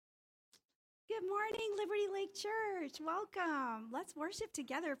Good morning, Liberty Lake Church. Welcome. Let's worship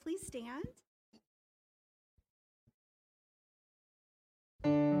together. Please stand.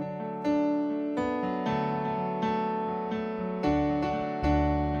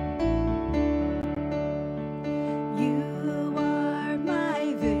 You are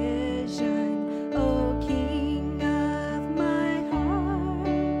my vision, O King of my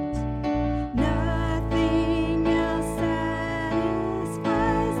heart. Nothing else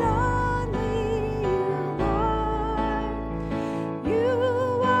satisfies, only you, Lord.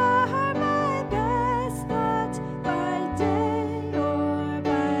 You are my best thought by day or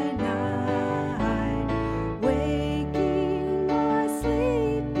by night. Waking or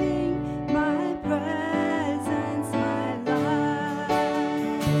sleeping, my presence, my life.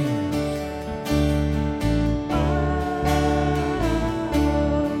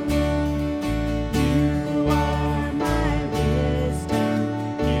 You are my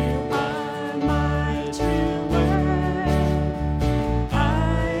wisdom, you are my true word.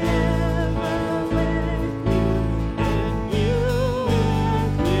 I ever with you, and you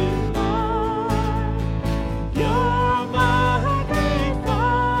with me, Lord. You're my great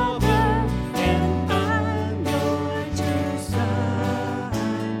Father, and I'm your true son.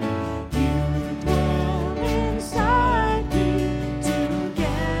 You dwell inside me,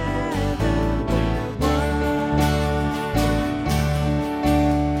 together we're one.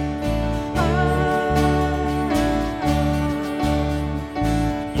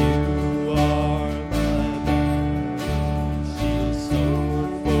 You are my shield,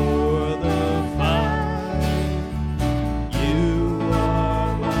 sword for the fight. You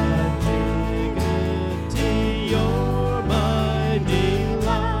are my dignity, you're my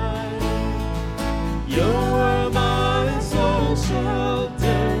delight. You're my soul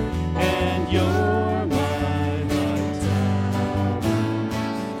shelter, and you're my light tower.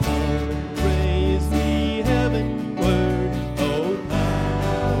 Praise me heavenward, O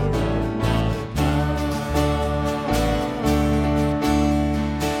power of my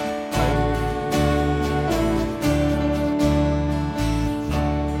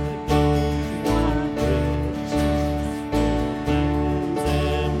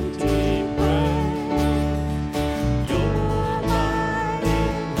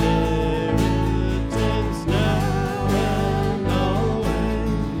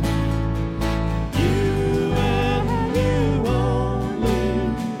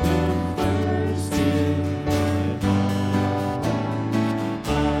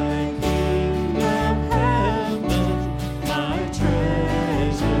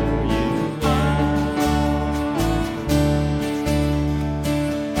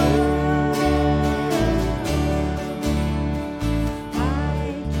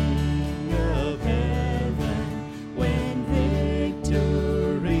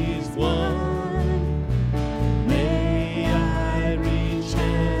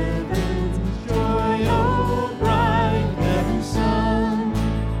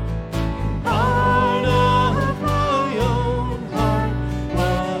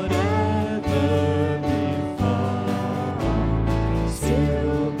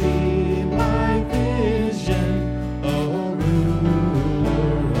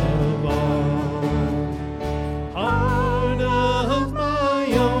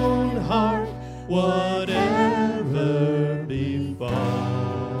whatever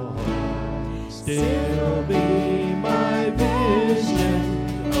befall, still be my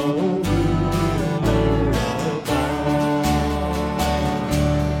vision, O ruler of all.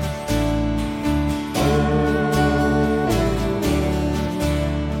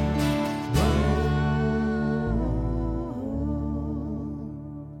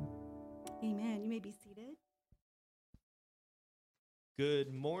 Amen. You may be seated.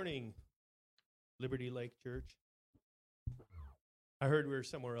 Good morning, Liberty Lake Church. I heard we were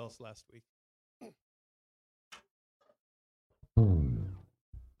somewhere else last week.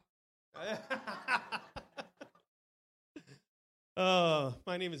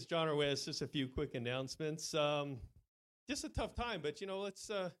 My name is John Orwes. Just a few quick announcements. Just a tough time, but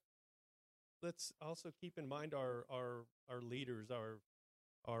let's also keep in mind our leaders,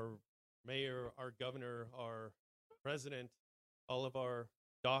 our mayor, our governor, our president, all of our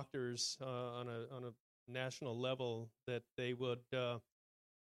doctors on a national level, that they would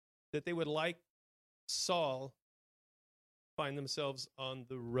like Saul find themselves on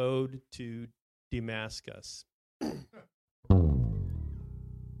the road to Damascus.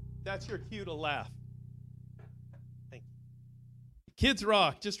 That's your cue to laugh. Thank you. Kids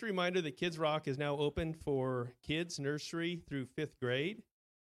Rock. Just a reminder that Kids Rock is now open for kids nursery through 5th grade.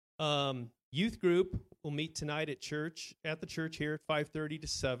 Youth group will meet tonight at the church here at 5:30 to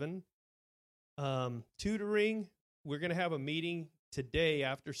 7. Tutoring, we're going to have a meeting today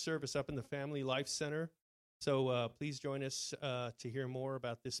after service up in the Family Life Center. So please join us to hear more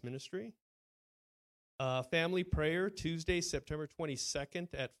about this ministry. Family prayer, Tuesday, September 22nd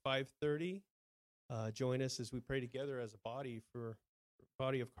at 5:30. Join us as we pray together as a body for the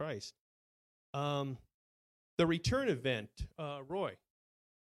body of Christ. The return event, Roy.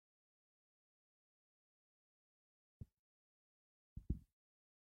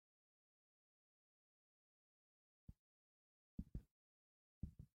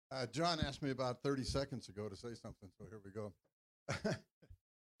 John asked me about 30 seconds ago to say something, so here we go.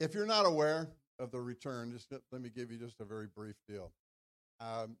 If you're not aware of the return, just let me give you just a very brief deal.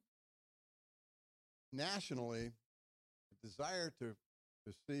 Nationally, the desire to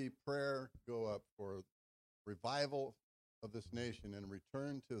see prayer go up for revival of this nation and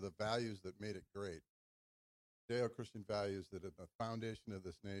return to the values that made it great, Judeo-Christian values that are the foundation of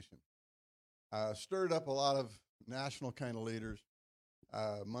this nation, stirred up a lot of national kind of leaders.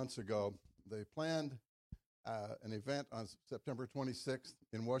 Months ago, they planned an event on September 26th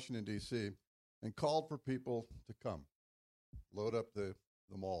in Washington, D.C., and called for people to come, load up the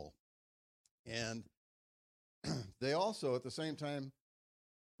mall. And they also, at the same time,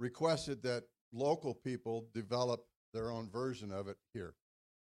 requested that local people develop their own version of it here.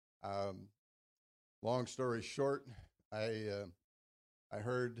 Long story short, I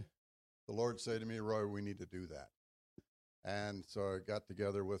heard the Lord say to me, Roy, we need to do that. And so I got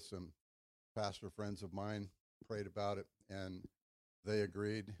together with some pastor friends of mine, prayed about it, and they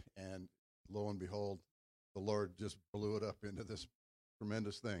agreed. And lo and behold, the Lord just blew it up into this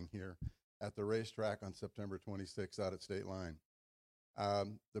tremendous thing here at the racetrack on September 26th out at State Line.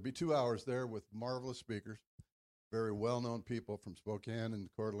 There'll be 2 hours there with marvelous speakers, very well-known people from Spokane and the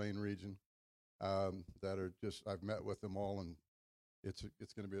Coeur d'Alene region that are just, I've met with them all, and it's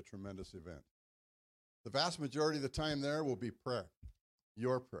going to be a tremendous event. The vast majority of the time there will be prayer,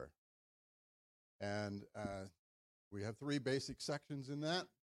 your prayer. And we have 3 basic sections in that.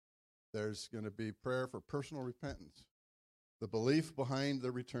 There's going to be prayer for personal repentance. The belief behind the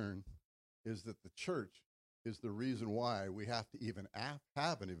return is that the church is the reason why we have to even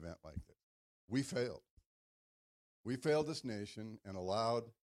have an event like this. We failed. We failed this nation and allowed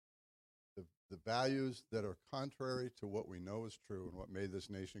the values that are contrary to what we know is true and what made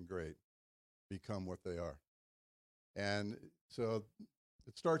this nation great become what they are. And so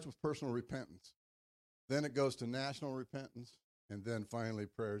it starts with personal repentance. Then it goes to national repentance, and then finally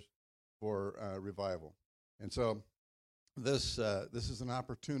prayers for revival. And so this is an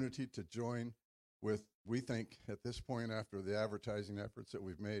opportunity to join with, we think, at this point, after the advertising efforts that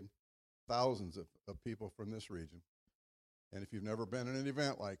we've made, thousands of people from this region. And if you've never been in an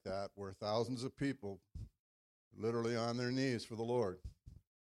event like that, where thousands of people literally on their knees for the Lord,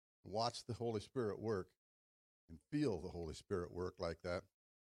 watch the Holy Spirit work and feel the Holy Spirit work like that,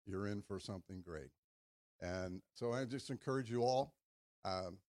 you're in for something great. And so I just encourage you all,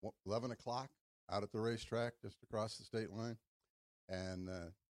 11 o'clock out at the racetrack just across the state line, and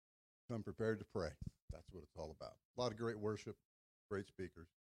come prepared to pray. That's what it's all about. A lot of great worship, great speakers,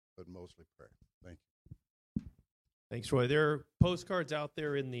 but mostly prayer. Thank you. Thanks, Roy. There are postcards out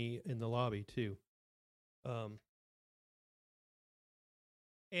there in the lobby too.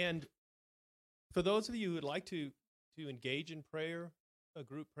 And for those of you who would like to engage in prayer, a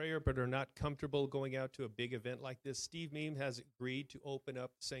group prayer, but are not comfortable going out to a big event like this, Steve Meem has agreed to open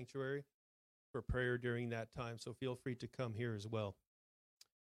up the sanctuary for prayer during that time, so feel free to come here as well.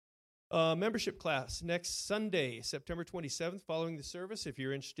 Membership class next Sunday, September 27th, following the service. If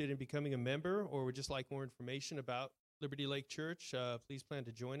you're interested in becoming a member or would just like more information about Liberty Lake Church, please plan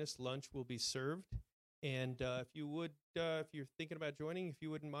to join us. Lunch will be served. And if you're thinking about joining, if you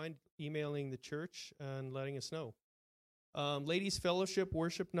wouldn't mind emailing the church and letting us know. Ladies Fellowship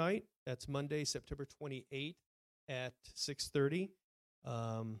Worship Night, that's Monday, September 28th at 6:30.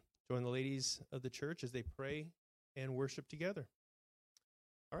 Join the ladies of the church as they pray and worship together.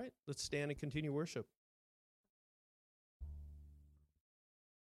 All right, let's stand and continue worship.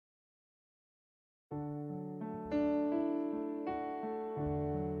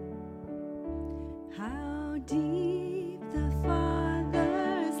 How deep the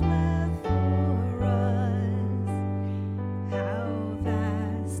Father's love for us, how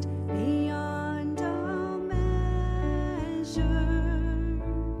vast beyond all measure,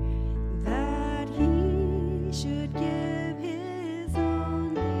 that He should give His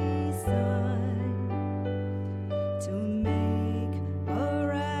only Son to make a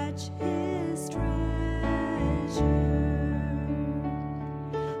wretch His treasure.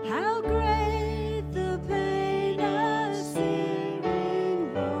 How great the pain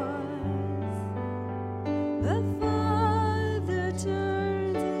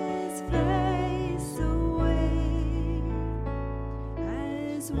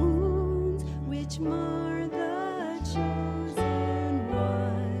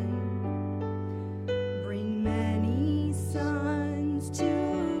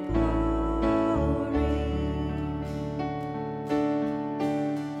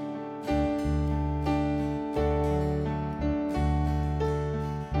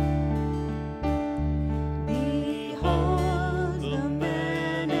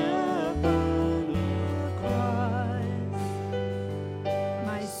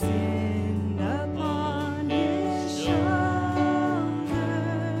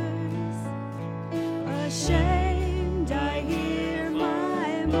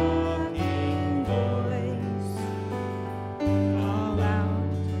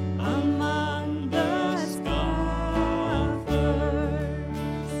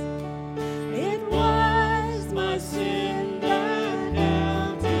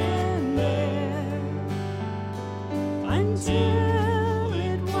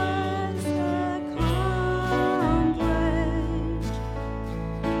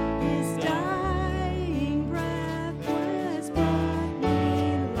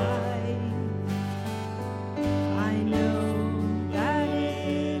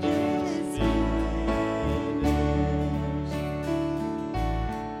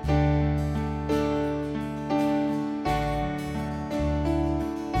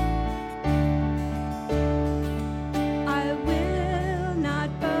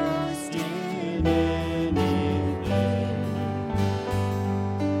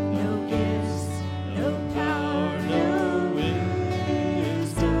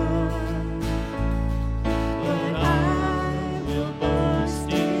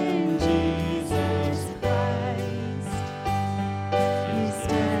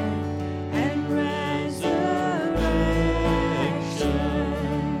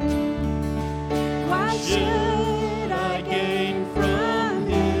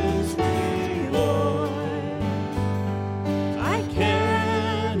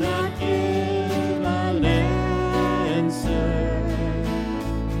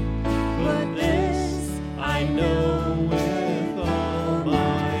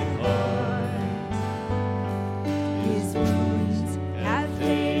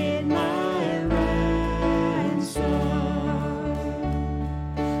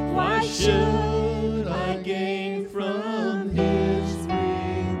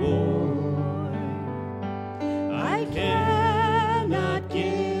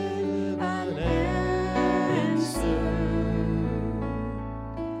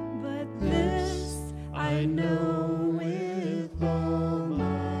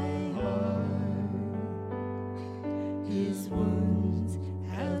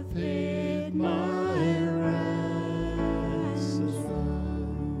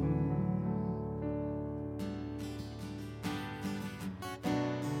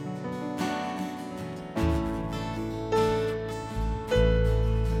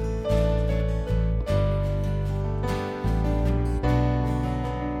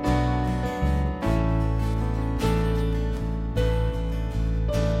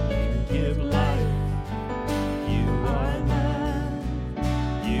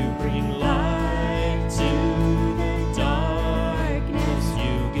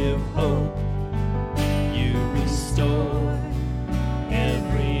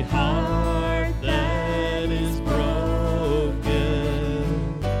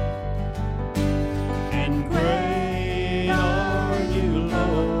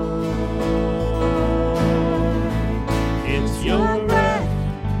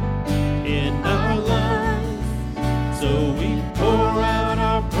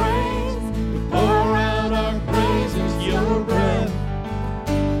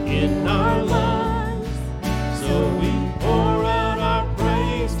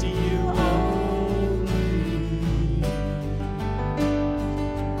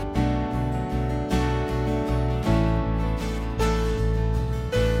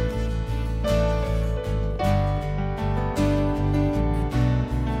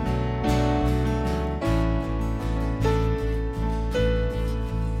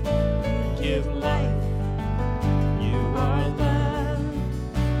give life. You are love.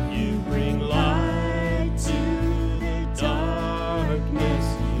 You bring light to the darkness.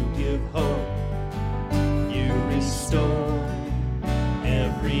 You give hope. You restore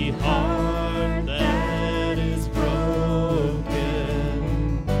every heart that is broken.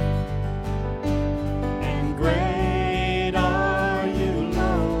 And great are you,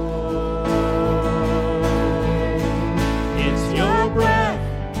 Lord. It's your breath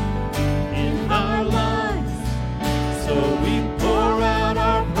in our lungs, so we pour out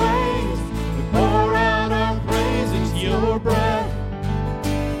our praise. We pour out our praise. It's your breath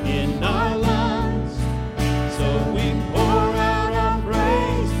in our lungs, so we pour out our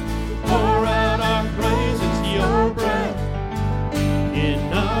praise. We pour out our praise. It's your breath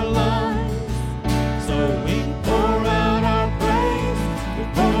in our lungs, so we pour out our praise. We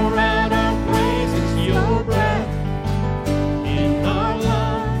pour out our praise. It's your breath in our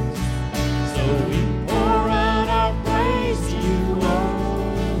lungs, so we pour out our praise to you only.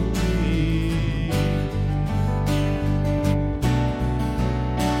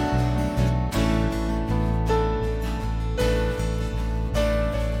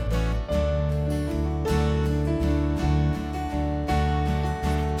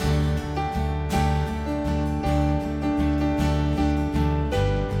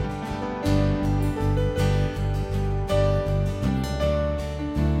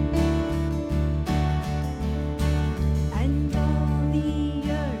 And all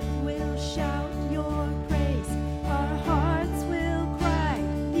the earth will shout your praise. Our hearts will cry.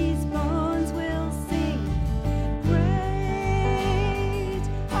 These bones will sing. Great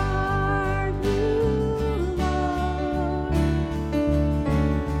are you, Lord.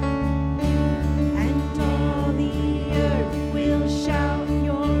 And all the earth will shout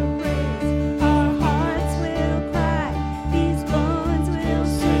your praise. Our hearts will cry. These bones will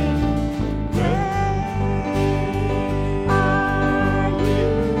sing. Great are you,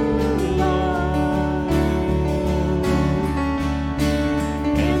 Lord.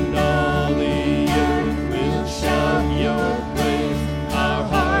 And all the earth will shout your praise. Our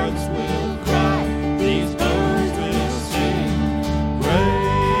hearts will cry. These bones will sing.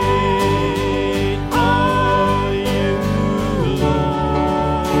 Great are you,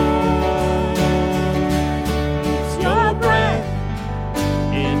 Lord. It's your breath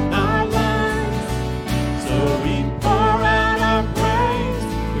in our lungs, so we pour out our praise.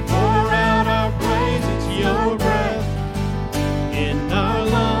 We pour out our praise. It's your breath in our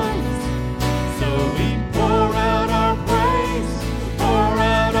lungs, so we pour out our praise. We pour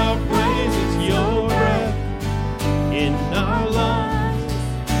out our praise. It's your breath in our lungs,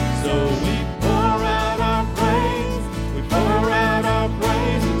 so we pour out our praise. We pour out our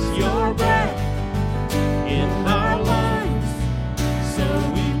praise. It's your breath in our lungs, so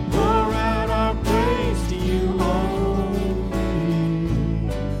we pour out our praise to you only.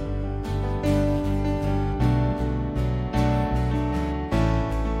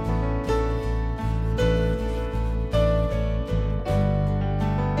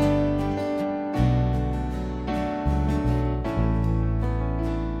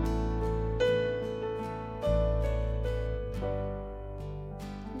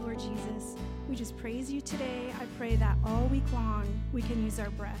 Lord Jesus, we just praise you today. I pray that all week long we can use our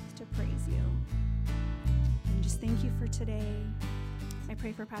breath to praise you. And just thank you for today. I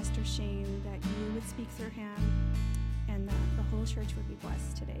pray for Pastor Shane that you would speak through him and that the whole church would be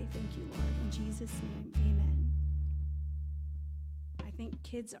blessed today. Thank you, Lord. In Jesus' name, amen. I think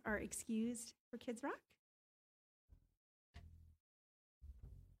kids are excused for Kids Rock.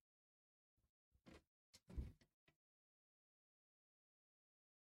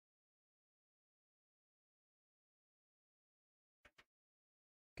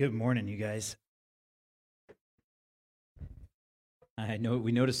 Good morning, you guys. I know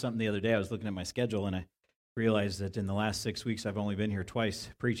we noticed something the other day. I was looking at my schedule and I realized that in the last 6 weeks I've only been here twice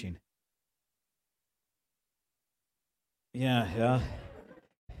preaching. Yeah.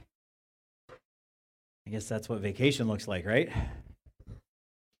 I guess that's what vacation looks like, right?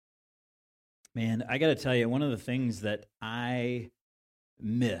 Man, I got to tell you, one of the things that I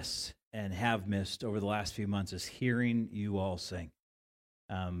miss and have missed over the last few months is hearing you all sing.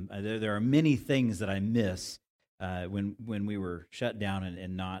 There are many things that I miss when we were shut down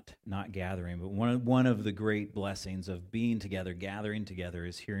and not gathering. But one of the great blessings of being together, gathering together,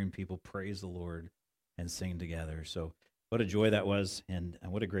 is hearing people praise the Lord and sing together. So what a joy that was, and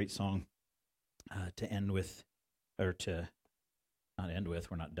what a great song to end with, or to not end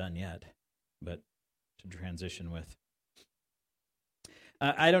with. We're not done yet, but to transition with.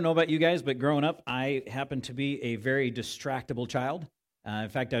 I don't know about you guys, but growing up, I happened to be a very distractible child. In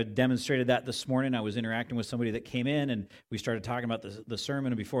fact, I demonstrated that this morning. I was interacting with somebody that came in, and we started talking about the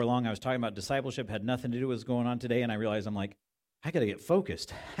sermon, and before long, I was talking about discipleship, had nothing to do with what's going on today, and I realized I'm like, I got to get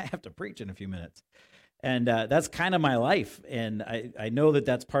focused. I have to preach in a few minutes. And that's kind of my life, and I know that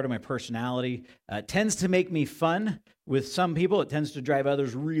that's part of my personality. It tends to make me fun with some people. It tends to drive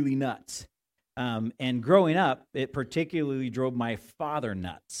others really nuts. And growing up, it particularly drove my father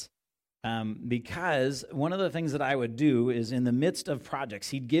nuts. Because one of the things that I would do is in the midst of projects,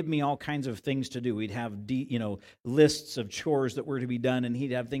 he'd give me all kinds of things to do. We'd have lists of chores that were to be done, and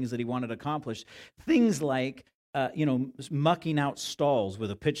he'd have things that he wanted accomplished. Things like, mucking out stalls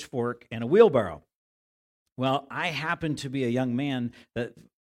with a pitchfork and a wheelbarrow. Well, I happened to be a young man that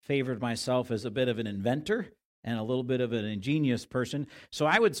favored myself as a bit of an inventor and a little bit of an ingenious person. So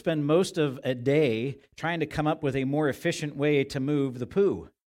I would spend most of a day trying to come up with a more efficient way to move the poo.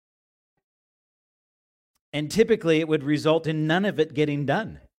 And typically it would result in none of it getting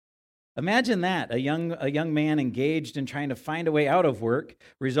done. Imagine that, a young man engaged in trying to find a way out of work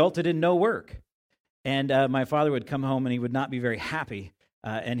resulted in no work. And my father would come home and he would not be very happy.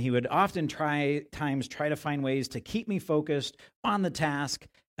 And he would often try to find ways to keep me focused on the task,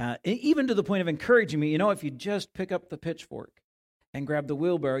 even to the point of encouraging me, if you just pick up the pitchfork and grab the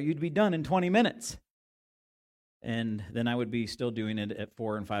wheelbarrow, you'd be done in 20 minutes. And then I would be still doing it at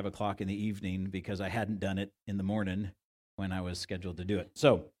 4 and 5 o'clock in the evening because I hadn't done it in the morning when I was scheduled to do it.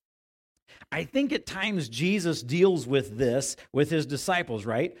 So I think at times Jesus deals with this with his disciples,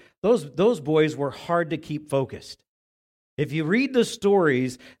 right? Those boys were hard to keep focused. If you read the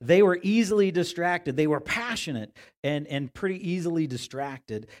stories, they were easily distracted. They were passionate and pretty easily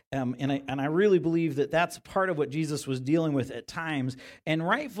distracted. And I really believe that that's part of what Jesus was dealing with at times, and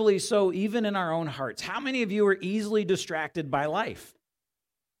rightfully so, even in our own hearts. How many of you are easily distracted by life?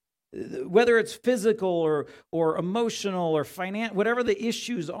 Whether it's physical or emotional or financial, whatever the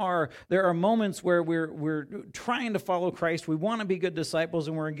issues are, there are moments where we're trying to follow Christ. We want to be good disciples,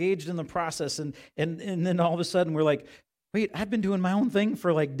 and we're engaged in the process. And then all of a sudden we're like, wait, I've been doing my own thing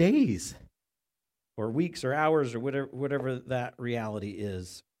for like days or weeks or hours or whatever that reality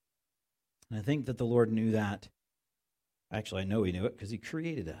is. And I think that the Lord knew that. Actually, I know he knew it because he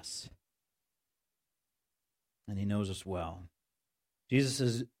created us. And he knows us well. Jesus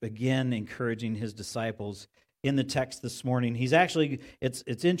is again encouraging his disciples in the text this morning. He's actually,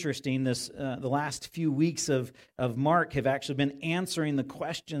 it's interesting, the last few weeks of Mark have actually been answering the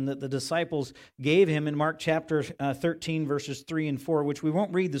question that the disciples gave him in Mark chapter 13, verses 3 and 4, which we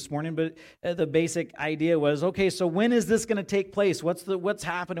won't read this morning, but the basic idea was, okay, so when is this going to take place? What's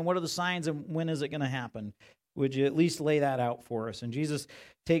happening? What are the signs, and when is it going to happen? Would you at least lay that out for us? And Jesus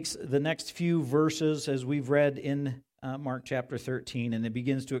takes the next few verses, as we've read in Mark chapter 13, and it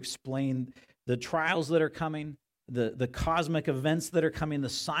begins to explain the trials that are coming, the cosmic events that are coming, the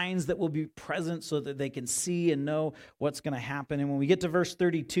signs that will be present so that they can see and know what's going to happen. And when we get to verse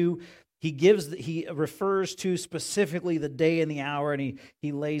 32, he refers to specifically the day and the hour, and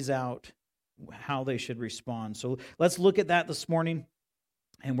he lays out how they should respond. So let's look at that this morning,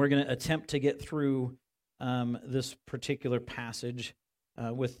 and we're going to attempt to get through this particular passage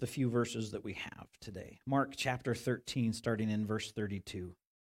with the few verses that we have today. Mark chapter 13, starting in verse 32.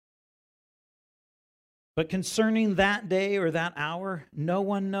 But concerning that day or that hour, no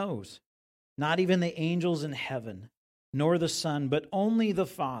one knows, not even the angels in heaven, nor the Son, but only the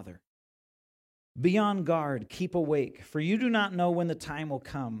Father. Be on guard, keep awake, for you do not know when the time will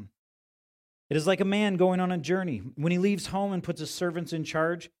come. It is like a man going on a journey, when he leaves home and puts his servants in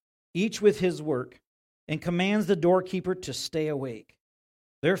charge, each with his work, and commands the doorkeeper to stay awake.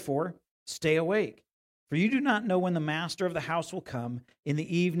 Therefore, stay awake. For you do not know when the master of the house will come, in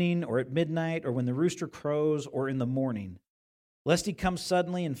the evening or at midnight, or when the rooster crows, or in the morning, lest he come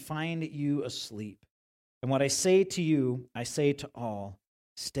suddenly and find you asleep. And what I say to you, I say to all,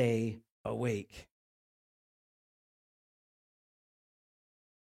 stay awake.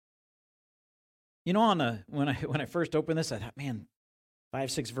 When I first opened this, I thought, man,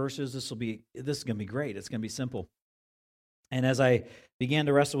 5-6 verses, this is going to be great. It's going to be simple. And as I began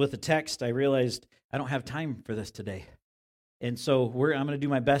to wrestle with the text, I realized I don't have time for this today. And so I'm going to do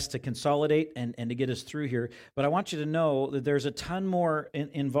my best to consolidate and to get us through here. But I want you to know that there's a ton more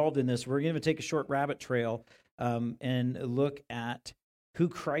involved in this. We're going to take a short rabbit trail and look at who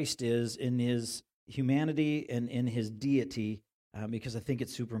Christ is in his humanity and in his deity, because I think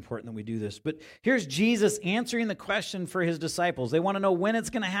it's super important that we do this. But here's Jesus answering the question for his disciples. They want to know when it's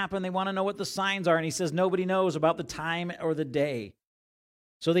going to happen. They want to know what the signs are. And he says nobody knows about the time or the day.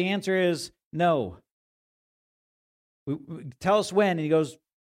 So the answer is no. Tell us when. And he goes,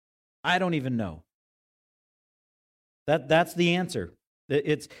 I don't even know. That's the answer.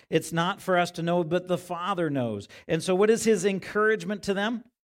 It's not for us to know, but the Father knows. And so what is his encouragement to them?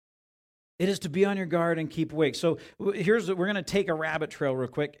 It is to be on your guard and keep awake. So we're going to take a rabbit trail real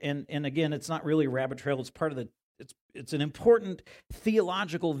quick. And again, it's not really a rabbit trail. It's part of it's an important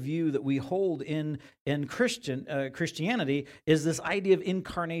theological view that we hold in Christianity, is this idea of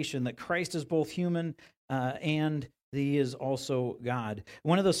incarnation, that Christ is both human and he is also God.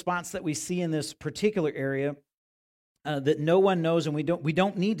 One of the spots that we see in this particular area that no one knows, and we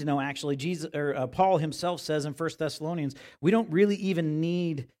don't need to know, actually, Paul himself says in 1 Thessalonians, we don't really even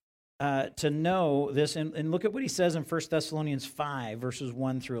need to know this. And look at what he says in 1 Thessalonians 5, verses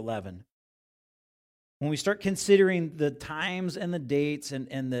 1 through 11. When we start considering the times and the dates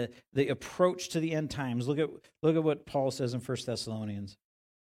and the approach to the end times, look at what Paul says in 1 Thessalonians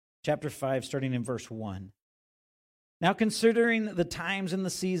chapter 5, starting in verse 1. Now, considering the times and the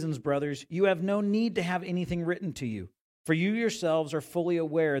seasons, brothers, you have no need to have anything written to you, for you yourselves are fully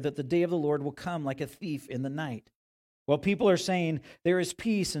aware that the day of the Lord will come like a thief in the night. While people are saying there is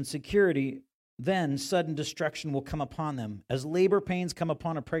peace and security, then sudden destruction will come upon them, as labor pains come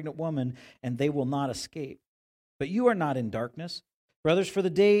upon a pregnant woman, and they will not escape. But you are not in darkness, brothers, for the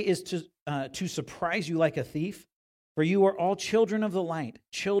day is to surprise you like a thief. For you are all children of the light,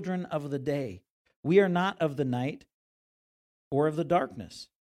 children of the day. We are not of the night or of the darkness.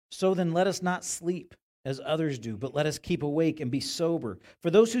 So then let us not sleep as others do, but let us keep awake and be sober. For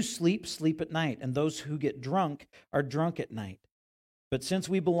those who sleep, sleep at night, and those who get drunk are drunk at night. But since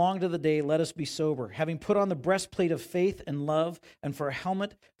we belong to the day, let us be sober, having put on the breastplate of faith and love, and for a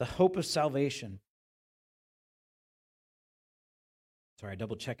helmet, the hope of salvation. Sorry,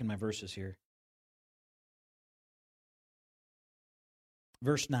 double-checking my verses here.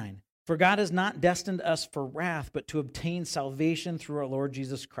 Verse 9. For God has not destined us for wrath, but to obtain salvation through our Lord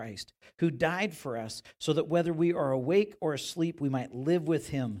Jesus Christ, who died for us, so that whether we are awake or asleep, we might live with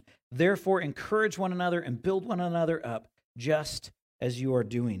him. Therefore, encourage one another and build one another up, just as you are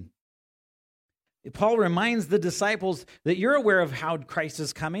doing. Paul reminds the disciples that you're aware of how Christ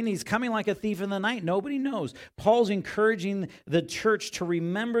is coming. He's coming like a thief in the night. Nobody knows. Paul's encouraging the church to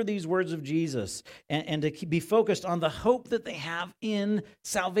remember these words of Jesus and to be focused on the hope that they have in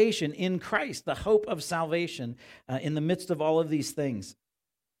salvation, in Christ, the hope of salvation in the midst of all of these things.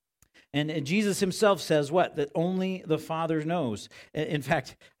 And Jesus himself says what? That only the Father knows. In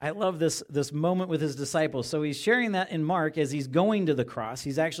fact, I love this moment with his disciples. So he's sharing that in Mark as he's going to the cross.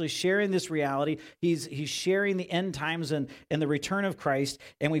 He's actually sharing this reality. He's sharing the end times and the return of Christ.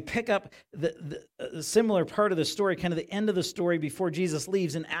 And we pick up the similar part of the story, kind of the end of the story before Jesus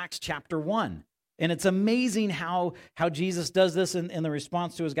leaves in Acts chapter 1. And it's amazing how Jesus does this in the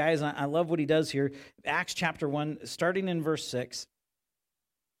response to his guys. And I love what he does here. Acts chapter 1, starting in verse 6.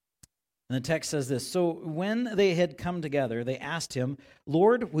 And the text says this, so when they had come together, they asked him,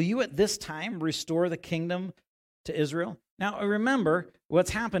 Lord, will you at this time restore the kingdom to Israel? Now, remember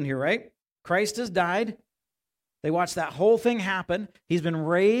what's happened here, right? Christ has died. They watched that whole thing happen. He's been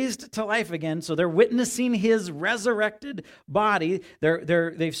raised to life again, so they're witnessing his resurrected body.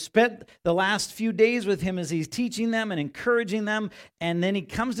 They've spent the last few days with him as he's teaching them and encouraging them, and then he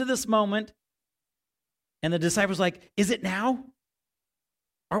comes to this moment, and the disciples are like, is it now?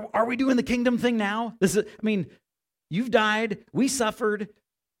 Are we doing the kingdom thing now? You've died. We suffered.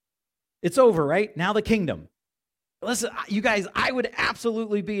 It's over, right? Now the kingdom. Listen, you guys, I would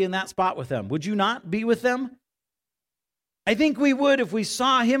absolutely be in that spot with them. Would you not be with them? I think we would if we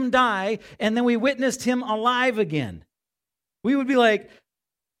saw him die and then we witnessed him alive again. We would be like,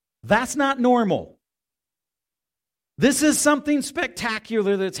 that's not normal. This is something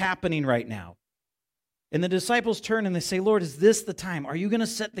spectacular that's happening right now. And the disciples turn and they say, Lord, is this the time? Are you going to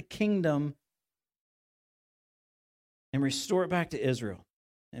set the kingdom and restore it back to Israel?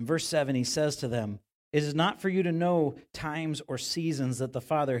 In verse 7, he says to them, it is not for you to know times or seasons that the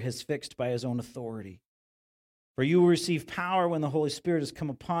Father has fixed by his own authority. For you will receive power when the Holy Spirit has come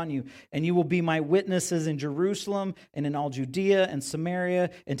upon you, and you will be my witnesses in Jerusalem and in all Judea and Samaria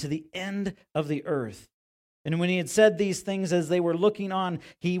and to the end of the earth. And when he had said these things, as they were looking on,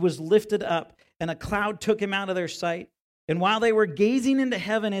 he was lifted up, and a cloud took him out of their sight. And while they were gazing into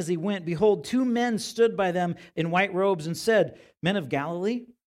heaven as he went, behold, two men stood by them in white robes and said, Men of Galilee,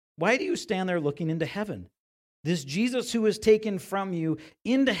 why do you stand there looking into heaven? This Jesus who was taken from you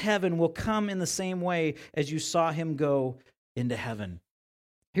into heaven will come in the same way as you saw him go into heaven.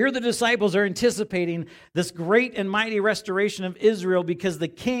 Here the disciples are anticipating this great and mighty restoration of Israel because the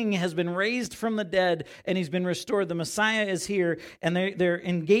king has been raised from the dead and he's been restored. The Messiah is here and they're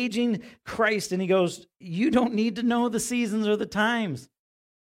engaging Christ, and he goes, you don't need to know the seasons or the times.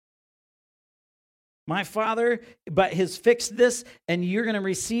 My Father has fixed this, and you're going to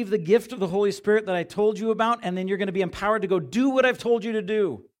receive the gift of the Holy Spirit that I told you about, and then you're going to be empowered to go do what I've told you to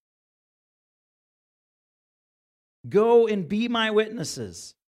do. Go and be my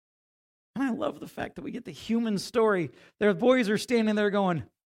witnesses. And I love the fact that we get the human story. Their boys are standing there going,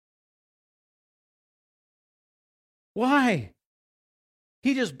 why?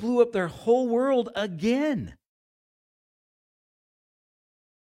 He just blew up their whole world again.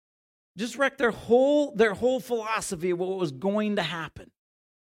 Just wrecked their whole philosophy of what was going to happen.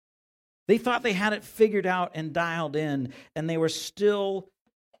 They thought they had it figured out and dialed in, and they were still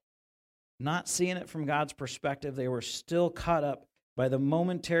not seeing it from God's perspective. They were still caught up by the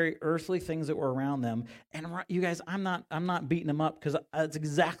momentary earthly things that were around them. And you guys, I'm not beating them up, because that's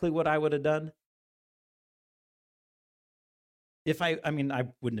exactly what I would have done. If I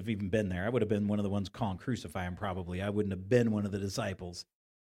wouldn't have even been there. I would have been one of the ones calling crucify him probably. I wouldn't have been one of the disciples.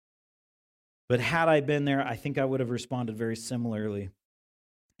 But had I been there, I think I would have responded very similarly.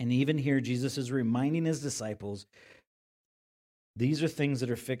 And even here, Jesus is reminding his disciples, these are things that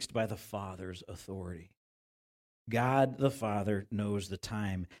are fixed by the Father's authority. God the Father knows the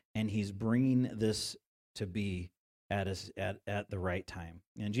time, and he's bringing this to be at the right time.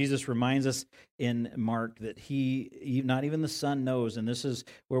 And Jesus reminds us in Mark that not even the Son knows, and this is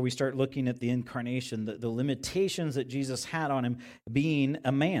where we start looking at the incarnation, the limitations that Jesus had on him being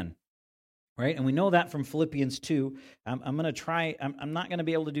a man. Right? And we know that from Philippians 2. I'm going to try, I'm not going to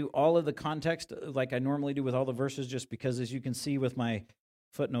be able to do all of the context like I normally do with all the verses, just because, as you can see with my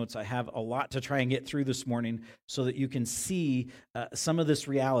footnotes, I have a lot to try and get through this morning so that you can see some of this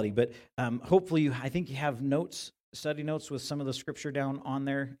reality. But hopefully, I think you have study notes with some of the scripture down on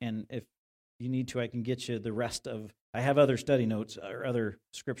there. And if you need to, I can get you the rest of, I have other study notes or other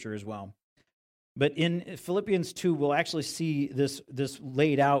scripture as well. But in Philippians 2, we'll actually see this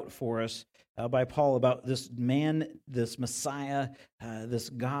laid out for us by Paul about this man, this Messiah, this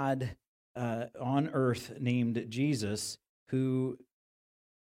God on earth named Jesus, who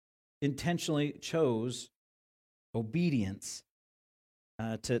intentionally chose obedience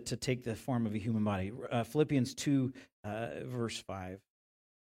to take the form of a human body. Philippians 2, verse 5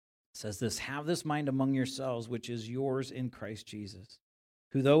 says this, "Have this mind among yourselves, which is yours in Christ Jesus,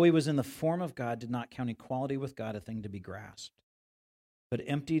 who though he was in the form of God, did not count equality with God a thing to be grasped, but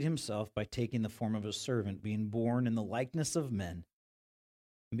emptied himself by taking the form of a servant, being born in the likeness of men.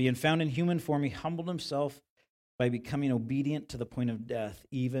 And being found in human form, he humbled himself by becoming obedient to the point of death,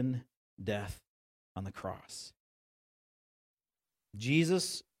 even death on the cross."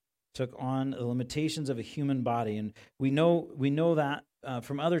 Jesus took on the limitations of a human body, and we know that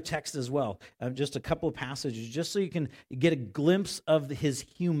from other texts as well. Just a couple of passages, just so you can get a glimpse of his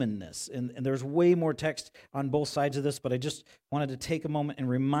humanness. And there's way more text on both sides of this, but I just wanted to take a moment and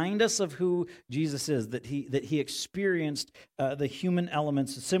remind us of who Jesus is, that he experienced the human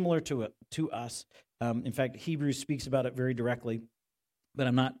elements similar to us. In fact, Hebrews speaks about it very directly, but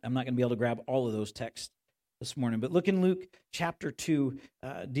I'm not going to be able to grab all of those texts this morning. But look in Luke chapter 2,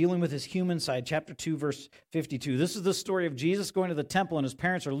 dealing with his human side, chapter 2, verse 52. This is the story of Jesus going to the temple, and his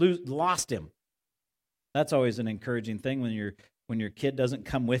parents are lost him. That's always an encouraging thing when your kid doesn't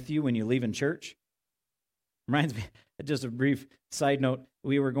come with you when you leave in church. Reminds me, just a brief side note,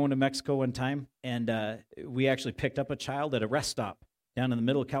 we were going to Mexico one time, and we actually picked up a child at a rest stop down in the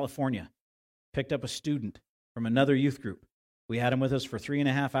middle of California. Picked up a student from another youth group. We had him with us for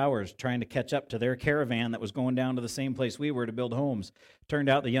 3.5 hours trying to catch up to their caravan that was going down to the same place we were to build homes. Turned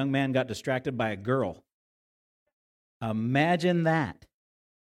out the young man got distracted by a girl. Imagine that.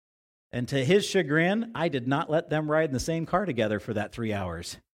 And to his chagrin, I did not let them ride in the same car together for that 3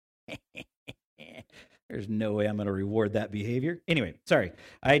 hours. There's no way I'm going to reward that behavior. Anyway, sorry,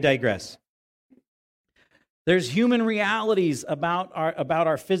 I digress. There's human realities about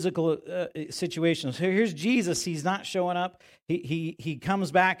our physical situations. Here's Jesus. He's not showing up. He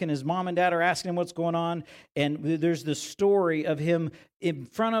comes back, and his mom and dad are asking him what's going on. And there's the story of him in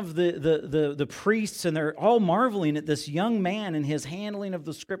front of the priests, and they're all marveling at this young man and his handling of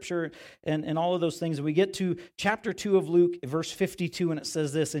the scripture and all of those things. We get to chapter 2 of Luke, verse 52, and it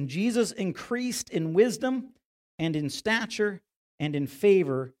says this, "And Jesus increased in wisdom and in stature and in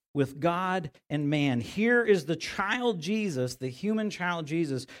favor with God and man." Here is the child Jesus, the human child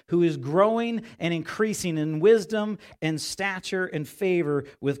Jesus, who is growing and increasing in wisdom and stature and favor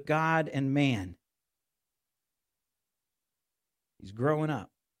with God and man. He's growing up.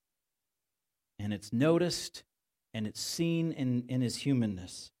 And it's noticed and it's seen in his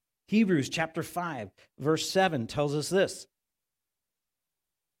humanness. Hebrews chapter 5, verse 7 tells us this.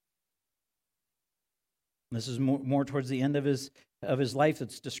 This is more towards the end of his of his life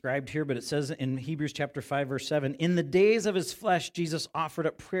that's described here, but it says in Hebrews chapter 5, verse 7, in the days of his flesh, Jesus offered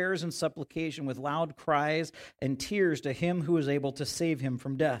up prayers and supplication with loud cries and tears to him who was able to save him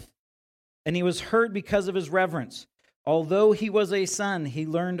from death. And he was heard because of his reverence. Although he was a son, he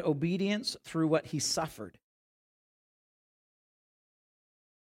learned obedience through what he suffered.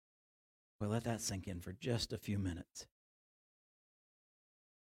 Well, let that sink in for just a few minutes.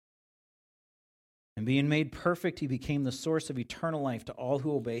 And being made perfect, he became the source of eternal life to all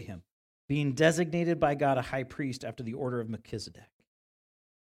who obey him, being designated by God a high priest after the order of Melchizedek.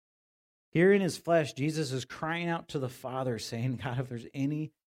 Here in his flesh, Jesus is crying out to the Father, saying, God, if there's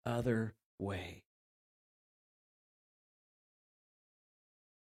any other way.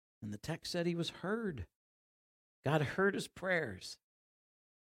 And the text said he was heard. God heard his prayers.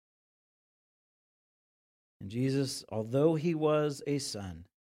 And Jesus, although he was a son,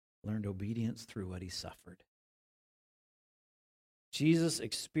 learned obedience through what he suffered. Jesus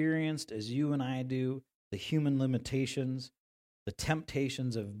experienced, as you and I do, the human limitations, the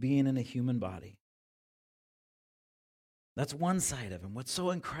temptations of being in a human body. That's one side of him. What's so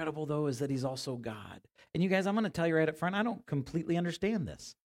incredible, though, is that he's also God. And you guys, I'm going to tell you right up front, I don't completely understand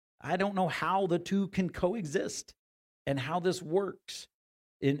this. I don't know how the two can coexist and how this works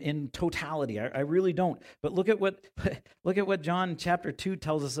in totality. I really don't. But look at what John chapter 2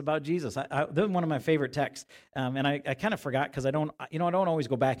 tells us about Jesus. This is one of my favorite texts, and I kind of forgot because I don't always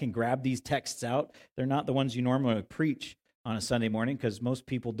go back and grab these texts out. They're not the ones you normally preach on a Sunday morning because most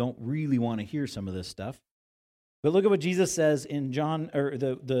people don't really want to hear some of this stuff. But look at what Jesus says in John, or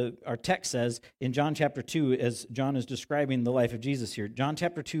our text says in John chapter 2, as John is describing the life of Jesus here. John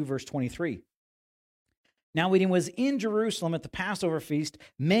chapter 2, verse 23. Now when he was in Jerusalem at the Passover feast,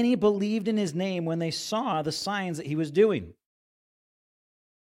 many believed in his name when they saw the signs that he was doing.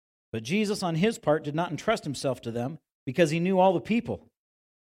 But Jesus, on his part, did not entrust himself to them because he knew all the people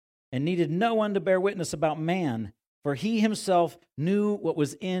and needed no one to bear witness about man, for he himself knew what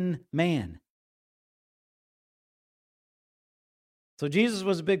was in man. So Jesus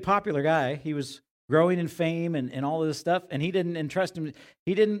was a big popular guy. He was growing in fame and all of this stuff, and he didn't entrust him.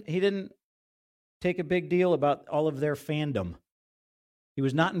 He didn't take a big deal about all of their fandom. He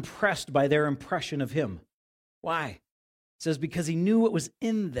was not impressed by their impression of him. Why? It says because he knew what was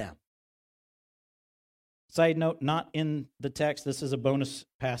in them. Side note, not in the text. This is a bonus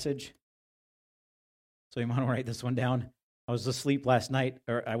passage. So you want to write this one down. I was asleep last night,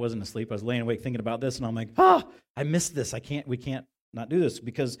 or I wasn't asleep. I was laying awake thinking about this, and I'm like, I missed this. We can't not do this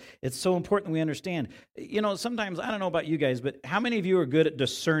because it's so important we understand. You know, sometimes, I don't know about you guys, but how many of you are good at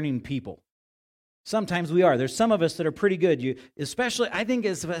discerning people? Sometimes we are. There's some of us that are pretty good. Especially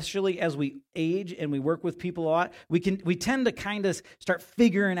as we age and we work with people a lot, we tend to kind of start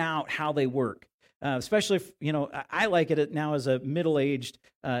figuring out how they work. Especially if, I like it now as a middle-aged,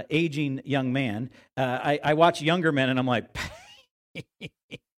 aging young man. I watch younger men and I'm like,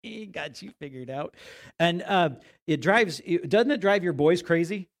 he got you figured out. And doesn't it drive your boys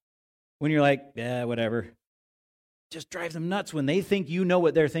crazy when you're like, yeah, whatever. Just drives them nuts when they think you know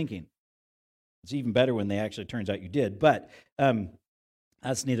what they're thinking. It's even better when they actually turns out you did. But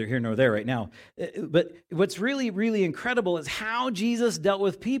that's neither here nor there right now. But what's really, really incredible is how Jesus dealt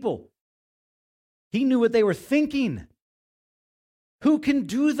with people. He knew what they were thinking. Who can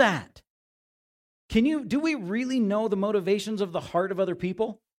do that? Do we really know the motivations of the heart of other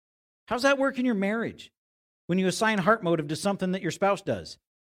people? How's that work in your marriage when you assign heart motive to something that your spouse does?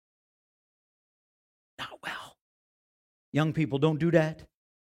 Not well. Young people, don't do that.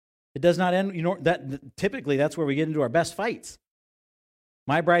 It does not end, typically that's where we get into our best fights.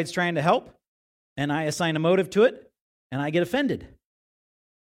 My bride's trying to help, and I assign a motive to it, and I get offended.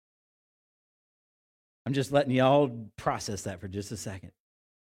 I'm just letting you all process that for just a second.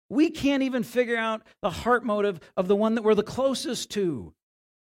 We can't even figure out the heart motive of the one that we're the closest to,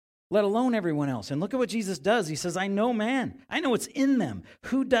 let alone everyone else. And look at what Jesus does. He says, I know man. I know what's in them.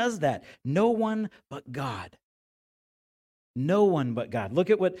 Who does that? No one but God. No one but God. Look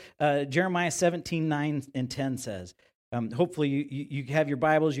at what Jeremiah 17:9 and 10 says. Hopefully you have your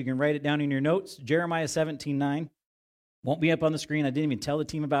Bibles. You can write it down in your notes. Jeremiah 17:9. Won't be up on the screen. I didn't even tell the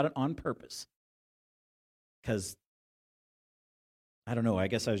team about it on purpose. Because, I don't know, I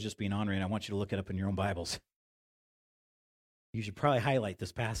guess I was just being honoring. I want you to look it up in your own Bibles. You should probably highlight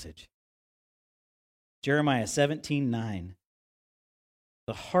this passage. Jeremiah 17:9.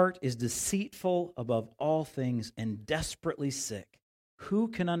 The heart is deceitful above all things and desperately sick. Who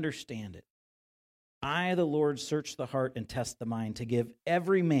can understand it? I, the Lord, search the heart and test the mind to give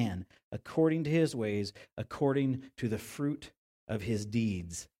every man according to his ways, according to the fruit of his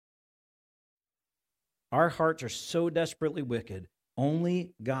deeds. Our hearts are so desperately wicked.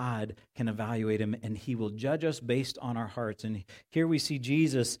 Only God can evaluate them, and he will judge us based on our hearts. And here we see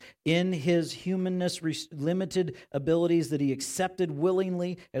Jesus in his humanness, limited abilities that he accepted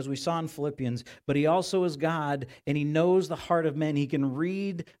willingly, as we saw in Philippians, but he also is God, and he knows the heart of men. He can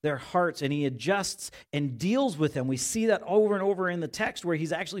read their hearts, and he adjusts and deals with them. We see that over and over in the text where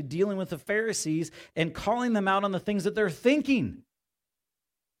he's actually dealing with the Pharisees and calling them out on the things that they're thinking.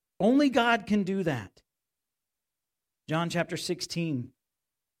 Only God can do that. John chapter 16,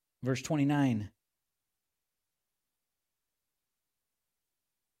 verse 29.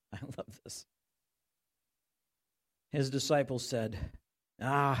 I love this. His disciples said,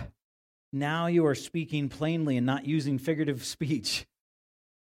 now you are speaking plainly and not using figurative speech.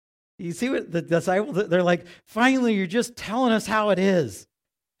 You see what the disciples, they're like, finally, you're just telling us how it is.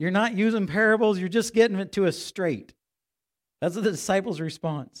 You're not using parables, you're just getting it to us straight. That's the disciples'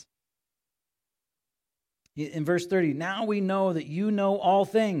 response. In verse 30, now we know that you know all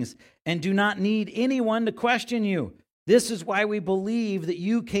things and do not need anyone to question you. This is why we believe that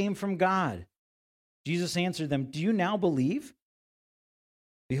you came from God. Jesus answered them, do you now believe?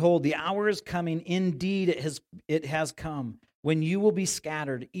 Behold, the hour is coming. Indeed, it has come when you will be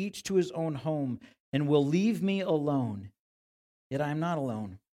scattered, each to his own home, and will leave me alone. Yet I am not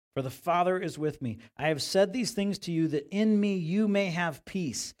alone, for the Father is with me. I have said these things to you that in me you may have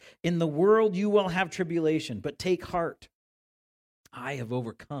peace. In the world you will have tribulation, but take heart. I have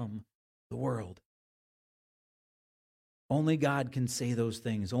overcome the world. Only God can say those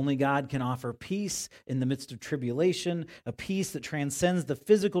things. Only God can offer peace in the midst of tribulation, a peace that transcends the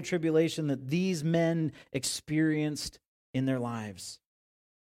physical tribulation that these men experienced in their lives.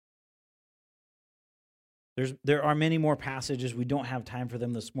 There are many more passages. We don't have time for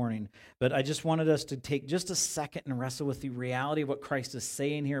them this morning, but I just wanted us to take just a second and wrestle with the reality of what Christ is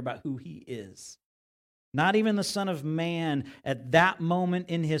saying here about who he is. Not even the Son of Man at that moment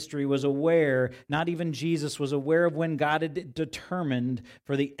in history was aware, not even Jesus was aware of when God had determined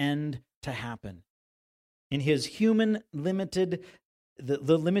for the end to happen. In his human limited,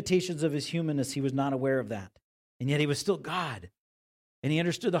 the limitations of his humanness, he was not aware of that. And yet he was still God. And he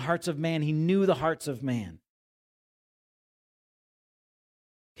understood the hearts of man. He knew the hearts of man.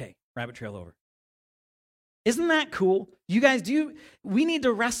 Okay, rabbit trail over. Isn't that cool? You guys, we need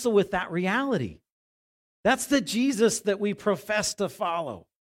to wrestle with that reality. That's the Jesus that we profess to follow.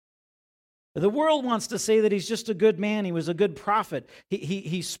 The world wants to say that he's just a good man. He was a good prophet.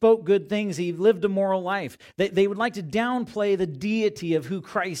 He spoke good things. He lived a moral life. They would like to downplay the deity of who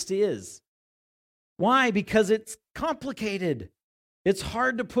Christ is. Why? Because it's complicated. It's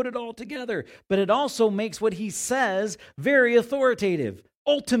hard to put it all together. But it also makes what he says very authoritative,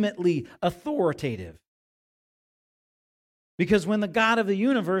 ultimately authoritative. Because when the God of the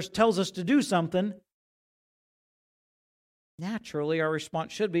universe tells us to do something, naturally, our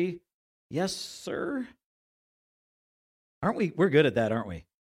response should be, yes, sir. Aren't we? We're good at that, aren't we?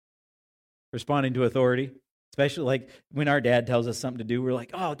 Responding to authority. Especially like when our dad tells us something to do, we're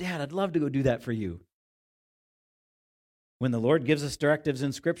like, oh, Dad, I'd love to go do that for you. When the Lord gives us directives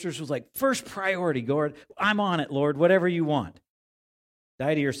in Scriptures, it was like, first priority, Lord, I'm on it, Lord, whatever you want.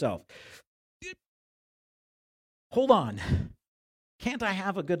 Die to yourself. Hold on. Can't I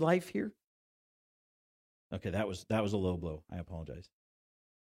have a good life here? Okay, that was a low blow. I apologize.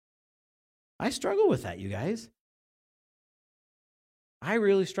 I struggle with that, you guys. I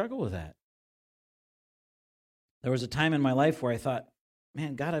really struggle with that. There was a time in my life where I thought,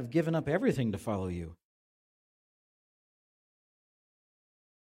 man, God, I've given up everything to follow you.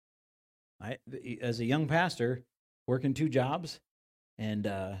 As a young pastor, working 2 jobs and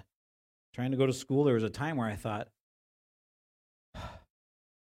trying to go to school, there was a time where I thought,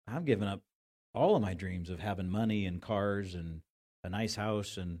 I've given up all of my dreams of having money and cars and a nice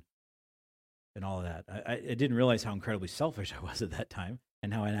house and all of that. I didn't realize how incredibly selfish I was at that time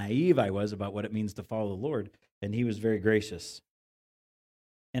and how naive I was about what it means to follow the Lord. And he was very gracious.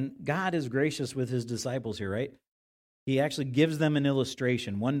 And God is gracious with his disciples here, right? He actually gives them an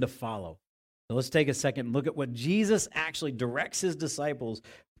illustration, one to follow. So let's take a second and look at what Jesus actually directs his disciples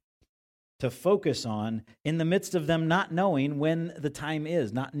to focus on in the midst of them not knowing when the time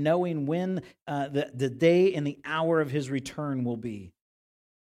is, not knowing when the day and the hour of his return will be.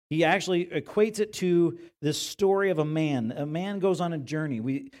 He actually equates it to this story of a man. A man goes on a journey.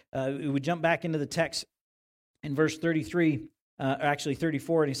 We jump back into the text in verse 33, actually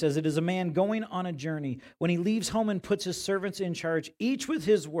 34, and he says, it is a man going on a journey when he leaves home and puts his servants in charge, each with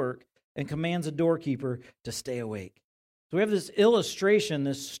his work, and commands a doorkeeper to stay awake. So we have this illustration,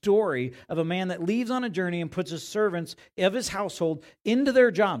 this story of a man that leaves on a journey and puts his servants of his household into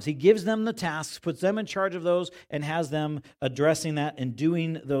their jobs. He gives them the tasks, puts them in charge of those, and has them addressing that and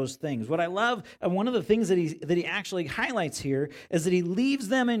doing those things. What I love, and one of the things that he actually highlights here, is that he leaves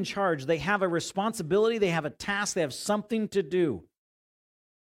them in charge. They have a responsibility, they have a task, they have something to do.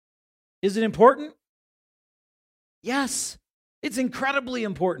 Is it important? Yes, it's incredibly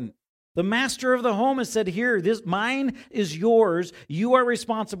important. The master of the home has said, here, this mine is yours. You are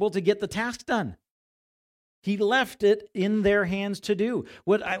responsible to get the task done. He left it in their hands to do.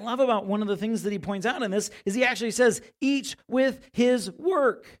 What I love about one of the things that he points out in this is he actually says, each with his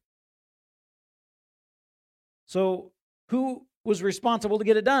work. So who was responsible to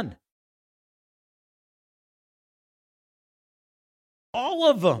get it done? All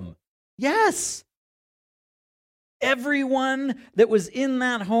of them. Yes. Everyone that was in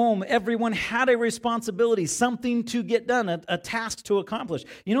that home, everyone had a responsibility, something to get done, a task to accomplish.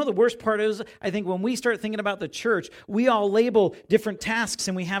 You know, the worst part is, I think when we start thinking about the church, we all label different tasks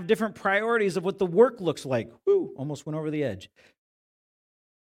and we have different priorities of what the work looks like. Woo, almost went over the edge.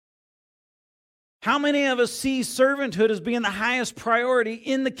 How many of us see servanthood as being the highest priority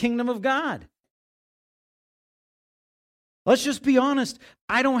in the kingdom of God? Let's just be honest.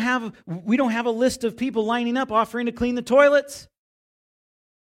 We don't have a list of people lining up offering to clean the toilets.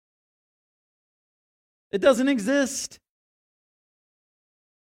 It doesn't exist.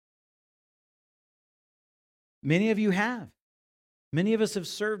 Many of you have. Many of us have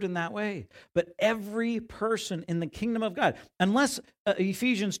served in that way. But every person in the kingdom of God, unless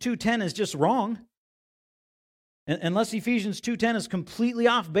Ephesians 2:10 is just wrong, unless Ephesians 2:10 is completely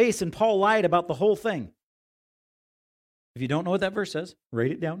off base and Paul lied about the whole thing. If you don't know what that verse says,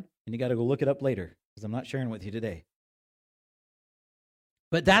 write it down, and you got to go look it up later, because I'm not sharing with you today.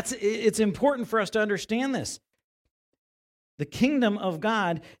 But it's important for us to understand this. The kingdom of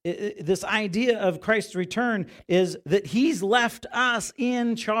God, this idea of Christ's return, is that he's left us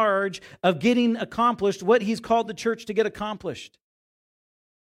in charge of getting accomplished what he's called the church to get accomplished.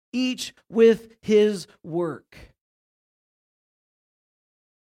 Each with his work.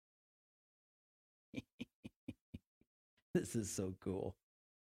 This is so cool.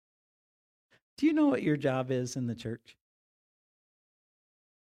 Do you know what your job is in the church?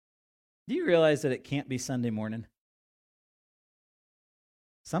 Do you realize that it can't be Sunday morning?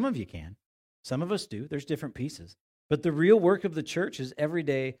 Some of you can. Some of us do. There's different pieces. But the real work of the church is every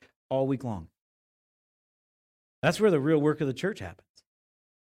day, all week long. That's where the real work of the church happens.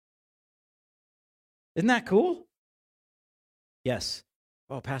 Isn't that cool? Yes.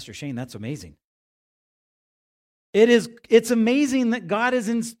 Oh, Pastor Shane, that's amazing. It's amazing that God has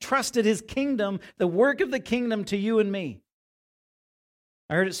entrusted his kingdom, the work of the kingdom, to you and me.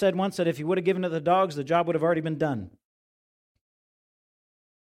 I heard it said once that if he would have given it to the dogs, the job would have already been done.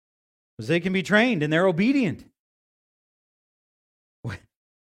 Because they can be trained and they're obedient.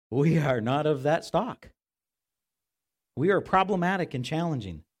 We are not of that stock. We are problematic and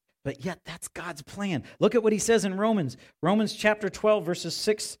challenging. But yet that's God's plan. Look at what he says in Romans. Romans chapter 12, verses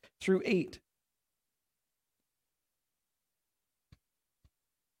 6 through 8.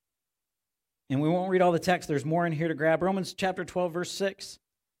 And we won't read all the text. There's more in here to grab. Romans chapter 12, verse 6.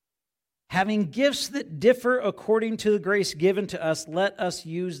 Having gifts that differ according to the grace given to us, let us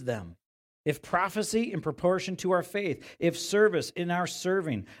use them. If prophecy, in proportion to our faith. If service, in our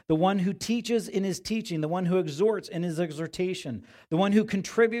serving. The one who teaches in his teaching. The one who exhorts in his exhortation. The one who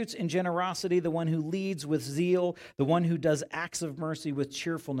contributes in generosity. The one who leads with zeal. The one who does acts of mercy with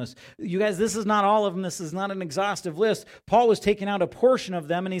cheerfulness. You guys, this is not all of them. This is not an exhaustive list. Paul was taking out a portion of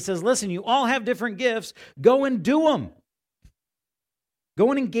them, and he says, listen, you all have different gifts. Go and do them. Go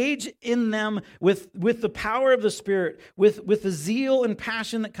and engage in them with the power of the Spirit, with the zeal and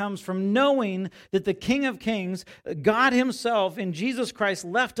passion that comes from knowing that the King of Kings, God himself in Jesus Christ,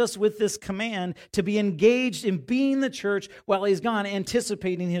 left us with this command to be engaged in being the church while he's gone,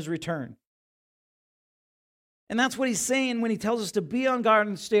 anticipating his return. And that's what he's saying when he tells us to be on guard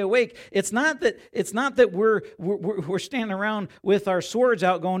and stay awake. It's not that we're standing around with our swords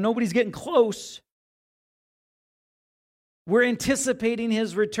out going, nobody's getting close. We're anticipating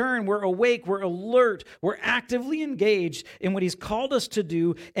his return. We're awake. We're alert. We're actively engaged in what he's called us to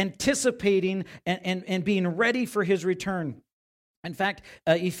do, anticipating and being ready for his return. In fact,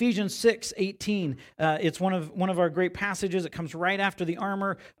 Ephesians 6:18, it's one of our great passages. It comes right after the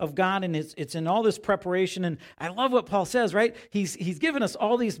armor of God, and it's in all this preparation. And I love what Paul says, right? He's given us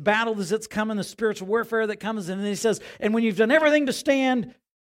all these battles that's coming, the spiritual warfare that comes, and then he says, and when you've done everything to stand,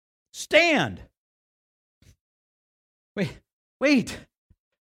 stand. Wait.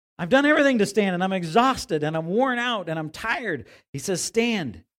 I've done everything to stand, and I'm exhausted, and I'm worn out, and I'm tired. He says,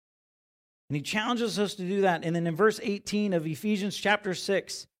 stand. And he challenges us to do that. And then in verse 18 of Ephesians chapter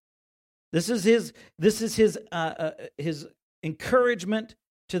 6, this is his encouragement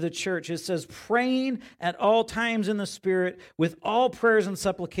to the church. It says, praying at all times in the Spirit with all prayers and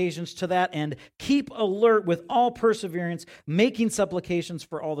supplications, to that end, keep alert with all perseverance, making supplications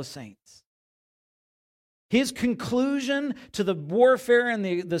for all the saints. His conclusion to the warfare and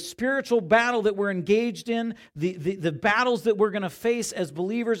the spiritual battle that we're engaged in, the battles that we're going to face as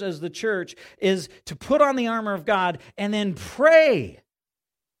believers, as the church, is to put on the armor of God and then pray.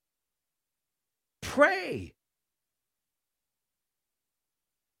 Pray.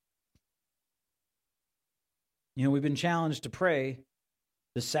 You know, we've been challenged to pray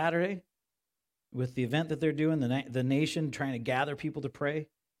this Saturday with the event that they're doing, the nation trying to gather people to pray.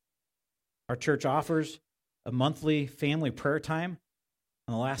 Our church offers a monthly family prayer time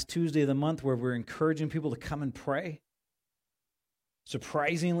on the last Tuesday of the month where we're encouraging people to come and pray.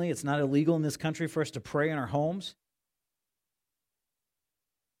 Surprisingly, it's not illegal in this country for us to pray in our homes.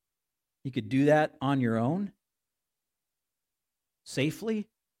 You could do that on your own, safely.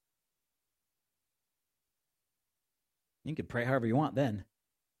 You can pray however you want then.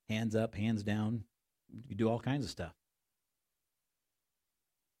 Hands up, hands down. You do all kinds of stuff.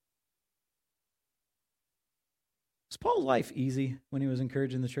 Was Paul's life easy when he was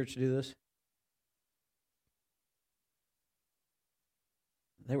encouraging the church to do this?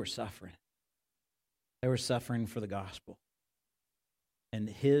 They were suffering. They were suffering for the gospel. And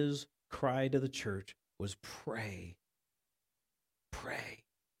his cry to the church was pray. Pray.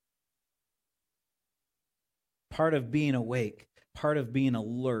 Part of being awake, part of being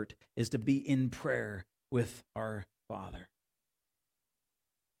alert is to be in prayer with our Father.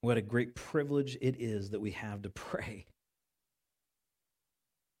 What a great privilege it is that we have to pray.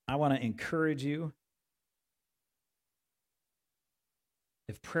 I want to encourage you.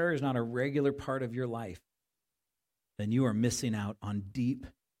 If prayer is not a regular part of your life, then you are missing out on deep,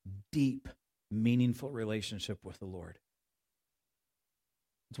 deep, meaningful relationship with the Lord.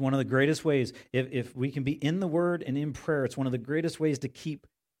 It's one of the greatest ways, if we can be in the Word and in prayer, it's one of the greatest ways to keep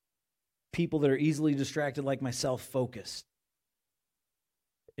people that are easily distracted like myself focused.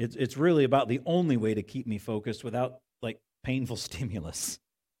 It's really about the only way to keep me focused without like painful stimulus.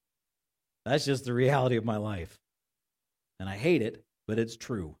 That's just the reality of my life. And I hate it, but it's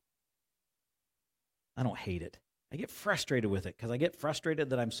true. I don't hate it. I get frustrated with it because I get frustrated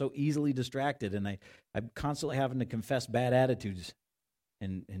that I'm so easily distracted, and I'm constantly having to confess bad attitudes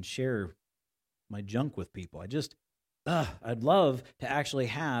and share my junk with people. I'd love to actually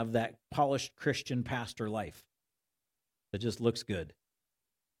have that polished Christian pastor life that just looks good.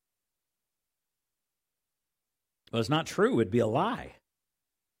 Well, it's not true. It'd be a lie.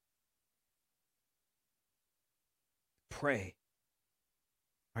 Pray.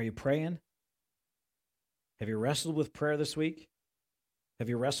 Are you praying? Have you wrestled with prayer this week? Have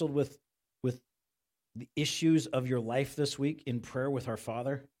you wrestled with the issues of your life this week in prayer with our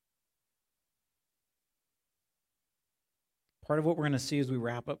Father? Part of what we're going to see as we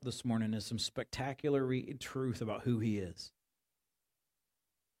wrap up this morning is some spectacular truth about who He is.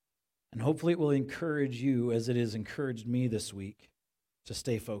 And hopefully it will encourage you as it has encouraged me this week to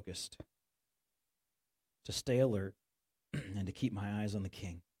stay focused, to stay alert, and to keep my eyes on the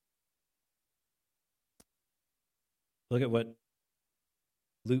King. Look at what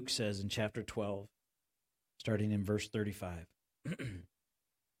Luke says in chapter 12, starting in verse 35.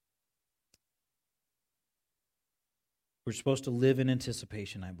 We're supposed to live in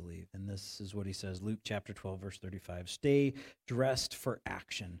anticipation, I believe. And this is what he says, Luke chapter 12, verse 35. Stay dressed for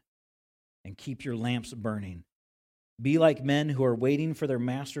action and keep your lamps burning. Be like men who are waiting for their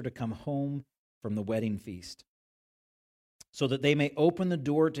master to come home from the wedding feast, so that they may open the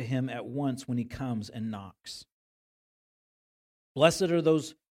door to him at once when he comes and knocks. Blessed are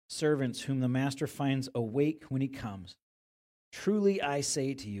those servants whom the master finds awake when he comes. Truly I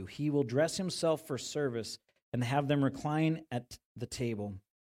say to you, he will dress himself for service and have them recline at the table,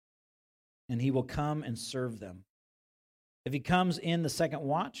 and he will come and serve them. If he comes in the second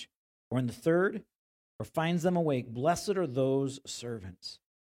watch, or in the third, or finds them awake, blessed are those servants.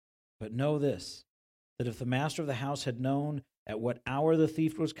 But know this, that if the master of the house had known at what hour the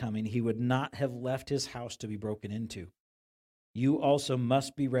thief was coming, he would not have left his house to be broken into. You also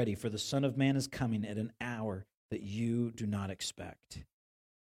must be ready, for the Son of Man is coming at an hour that you do not expect.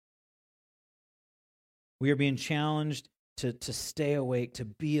 We are being challenged to stay awake, to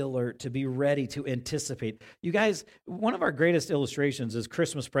be alert, to be ready, to anticipate. You guys, one of our greatest illustrations is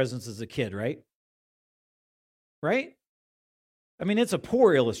Christmas presents as a kid, right? Right? I mean, it's a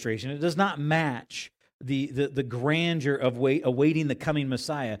poor illustration. It does not match the grandeur of awaiting the coming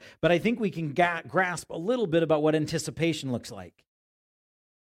Messiah. But I think we can grasp a little bit about what anticipation looks like.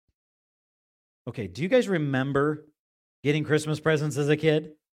 Okay, do you guys remember getting Christmas presents as a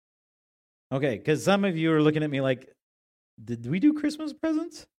kid? Okay, because some of you are looking at me like, did we do Christmas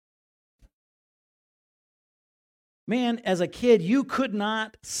presents? Man, as a kid, you could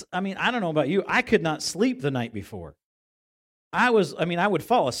not, I don't know about you, I could not sleep the night before. I would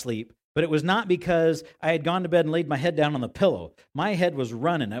fall asleep, but it was not because I had gone to bed and laid my head down on the pillow. My head was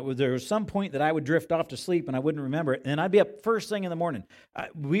running. There was some point that I would drift off to sleep and I wouldn't remember it, and I'd be up first thing in the morning.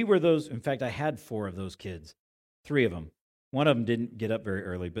 We were those, in fact, I had 4 of those kids, 3 of them. One of them didn't get up very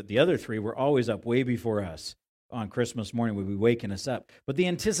early, but the other 3 were always up way before us. On Christmas morning would be waking us up. But the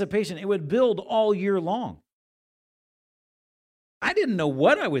anticipation, it would build all year long. I didn't know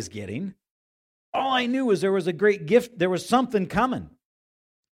what I was getting. All I knew was there was a great gift. There was something coming.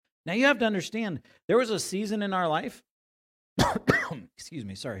 Now you have to understand, there was a season in our life. Excuse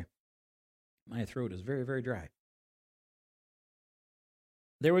me, sorry. My throat is very, very dry.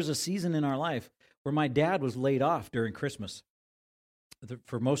 There was a season in our life where my dad was laid off during Christmas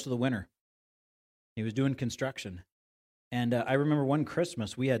for most of the winter. He was doing construction. And I remember one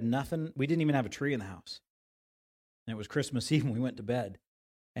Christmas, we had nothing. We didn't even have a tree in the house. And it was Christmas Eve when we went to bed.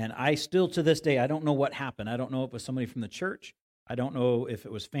 And I still, to this day, I don't know what happened. I don't know if it was somebody from the church. I don't know if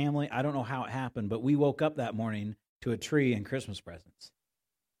it was family. I don't know how it happened. But we woke up that morning to a tree and Christmas presents.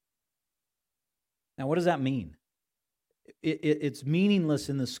 Now, what does that mean? It's meaningless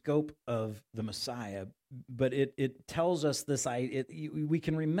in the scope of the Messiah, but it tells us this. We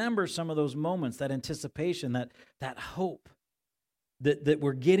can remember some of those moments, that anticipation, that hope, that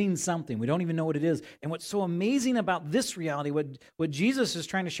we're getting something. We don't even know what it is. And what's so amazing about this reality, what Jesus is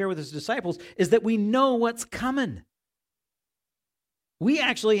trying to share with his disciples, is that we know what's coming. We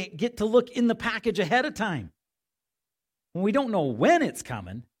actually get to look in the package ahead of time. We don't know when it's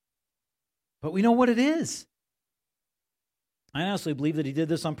coming, but we know what it is. I honestly believe that he did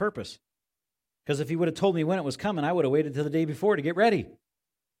this on purpose. Because if he would have told me when it was coming, I would have waited till the day before to get ready.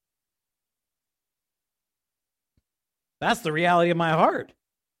 That's the reality of my heart.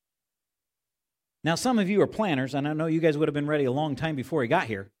 Now, some of you are planners, and I know you guys would have been ready a long time before he got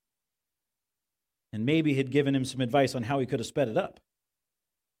here. And maybe had given him some advice on how he could have sped it up.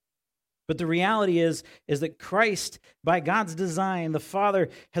 But the reality is that Christ, by God's design, the Father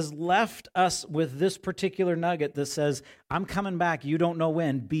has left us with this particular nugget that says, I'm coming back, you don't know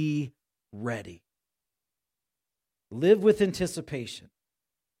when, be ready. Live with anticipation.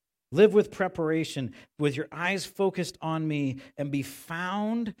 Live with preparation, with your eyes focused on me, and be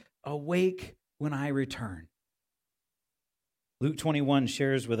found awake when I return. Luke 21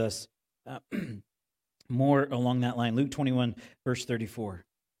 shares with us more along that line. Luke 21, verse 34.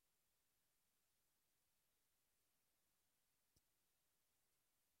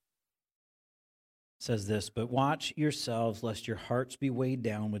 Says this, but watch yourselves lest your hearts be weighed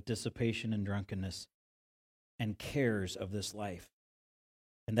down with dissipation and drunkenness and cares of this life.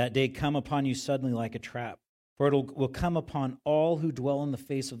 And that day come upon you suddenly like a trap, for it will come upon all who dwell on the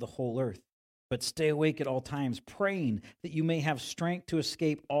face of the whole earth. But stay awake at all times, praying that you may have strength to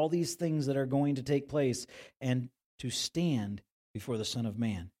escape all these things that are going to take place and to stand before the Son of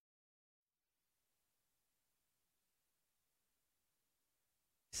Man.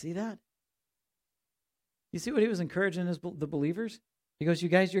 See that? You see what he was encouraging the believers? He goes, "You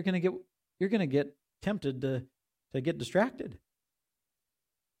guys, you're going to get tempted to get distracted.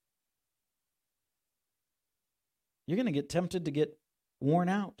 You're going to get tempted to get worn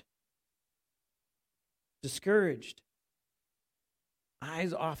out, discouraged,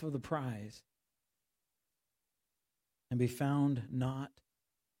 eyes off of the prize, and be found not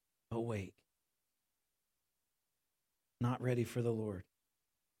awake, not ready for the Lord."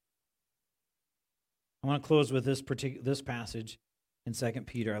 I want to close with this passage in 2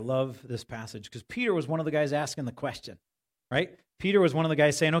 Peter. I love this passage because Peter was one of the guys asking the question, right? Peter was one of the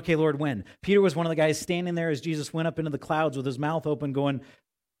guys saying, okay, Lord, when? Peter was one of the guys standing there as Jesus went up into the clouds with his mouth open going,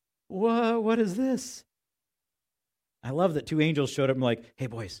 what is this? I love that 2 angels showed up and like, hey,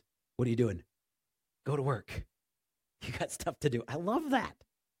 boys, what are you doing? Go to work. You got stuff to do. I love that.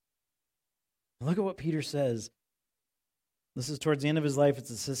 Look at what Peter says. This is towards the end of his life.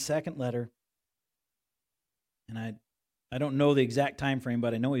 It's his second letter. And I don't know the exact time frame,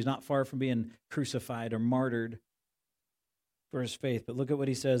 but I know he's not far from being crucified or martyred for his faith. But look at what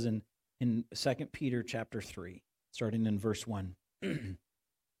he says in 2 Peter chapter 3, starting in verse 1.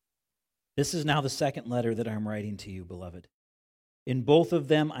 This is now the second letter that I'm writing to you, beloved. In both of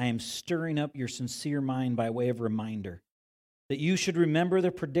them I am stirring up your sincere mind by way of reminder, that you should remember the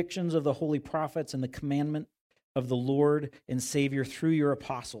predictions of the holy prophets and the commandment of the Lord and Savior through your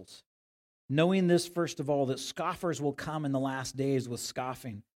apostles. Knowing this, first of all, that scoffers will come in the last days with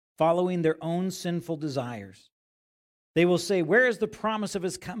scoffing, following their own sinful desires. They will say, where is the promise of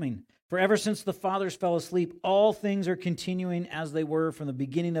his coming? For ever since the fathers fell asleep, all things are continuing as they were from the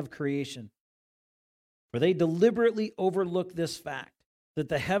beginning of creation. For they deliberately overlook this fact, that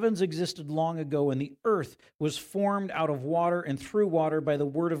the heavens existed long ago and the earth was formed out of water and through water by the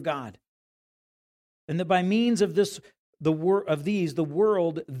word of God. And that by means of the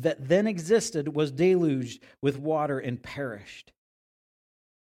world that then existed was deluged with water and perished.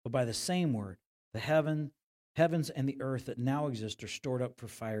 But by the same word, the heavens and the earth that now exist are stored up for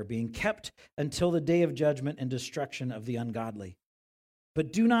fire, being kept until the day of judgment and destruction of the ungodly.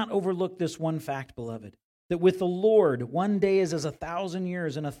 But do not overlook this one fact, beloved, that with the Lord 1 day is as 1,000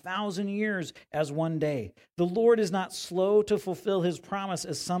 years, and 1,000 years as 1 day. The Lord is not slow to fulfill his promise,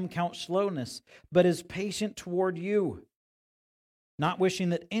 as some count slowness, but is patient toward you, not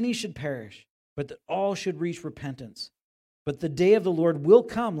wishing that any should perish, but that all should reach repentance. But the day of the Lord will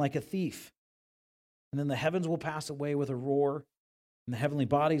come like a thief, and then the heavens will pass away with a roar, and the heavenly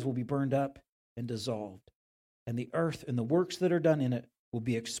bodies will be burned up and dissolved, and the earth and the works that are done in it will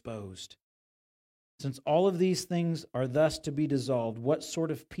be exposed. Since all of these things are thus to be dissolved, what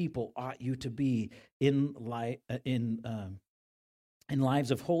sort of people ought you to be in lives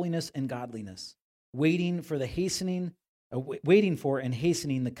of holiness and godliness, waiting for and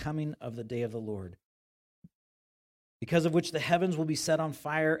hastening the coming of the day of the Lord, because of which the heavens will be set on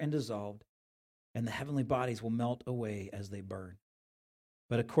fire and dissolved, and the heavenly bodies will melt away as they burn.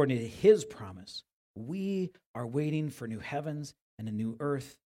 But according to his promise, we are waiting for new heavens and a new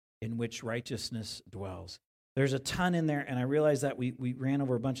earth in which righteousness dwells. There's a ton in there, and I realize that we ran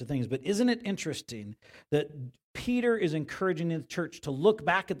over a bunch of things, but isn't it interesting that Peter is encouraging the church to look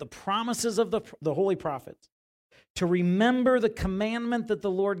back at the promises of the holy prophets, to remember the commandment that the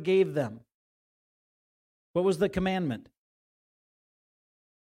Lord gave them. What was the commandment?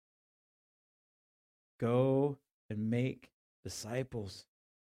 Go and make disciples.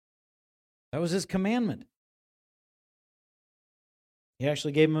 That was his commandment. He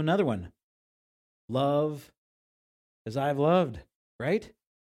actually gave him another one. Love as I've loved, right?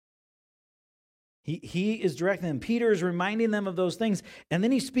 He is directing them. Peter is reminding them of those things. And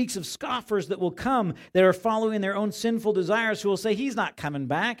then he speaks of scoffers that will come that are following their own sinful desires, who will say, he's not coming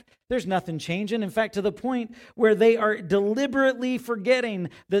back. There's nothing changing. In fact, to the point where they are deliberately forgetting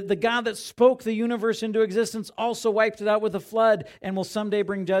that the God that spoke the universe into existence also wiped it out with a flood and will someday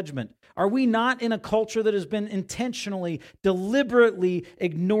bring judgment. Are we not in a culture that has been intentionally, deliberately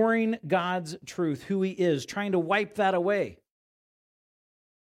ignoring God's truth, who he is, trying to wipe that away?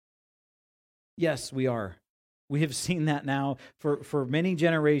 Yes, we are. We have seen that now for many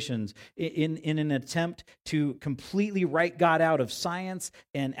generations in an attempt to completely write God out of science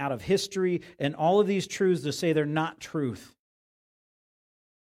and out of history and all of these truths to say they're not truth.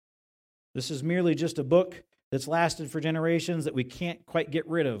 This is merely just a book that's lasted for generations that we can't quite get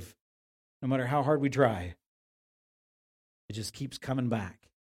rid of, no matter how hard we try. It just keeps coming back,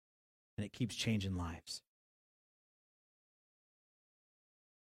 and it keeps changing lives.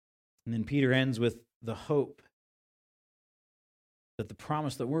 And then Peter ends with the hope that the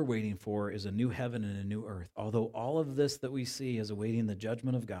promise that we're waiting for is a new heaven and a new earth. Although all of this that we see is awaiting the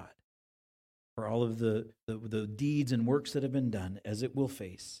judgment of God for all of the deeds and works that have been done, as it will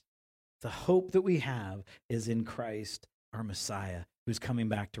face, the hope that we have is in Christ, our Messiah, who's coming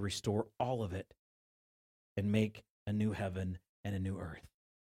back to restore all of it and make a new heaven and a new earth.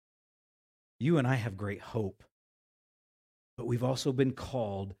 You and I have great hope, but we've also been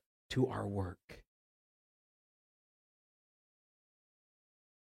called to our work.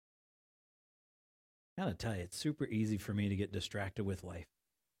 I gotta tell you, it's super easy for me to get distracted with life.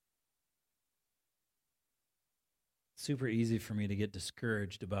 It's super easy for me to get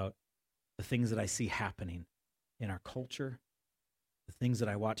discouraged about the things that I see happening in our culture, the things that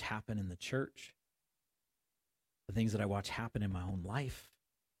I watch happen in the church, the things that I watch happen in my own life.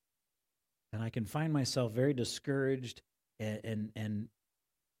 And I can find myself very discouraged and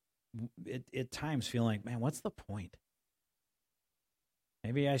at times feel like, man, what's the point?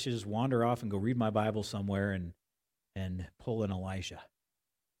 Maybe I should just wander off and go read my Bible somewhere and pull an Elijah.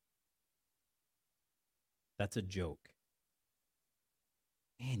 That's a joke.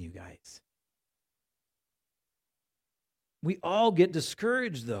 Man, you guys. We all get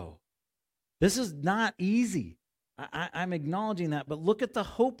discouraged, though. This is not easy. I'm acknowledging that, but look at the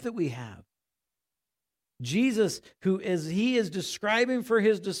hope that we have. Jesus, he is describing for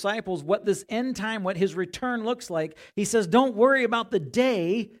his disciples what this end time, what his return looks like. He says, don't worry about the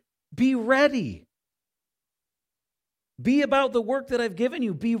day, be ready. Be about the work that I've given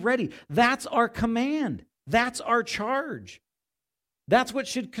you, be ready. That's our command. That's our charge. That's what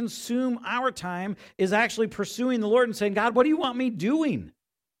should consume our time, is actually pursuing the Lord and saying, God, what do you want me doing?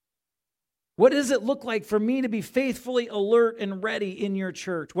 What does it look like for me to be faithfully alert and ready in your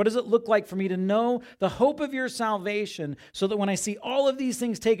church? What does it look like for me to know the hope of your salvation so that when I see all of these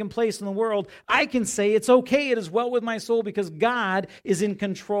things taking place in the world, I can say it's okay, it is well with my soul because God is in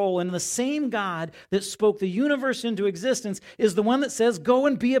control. And the same God that spoke the universe into existence is the one that says, go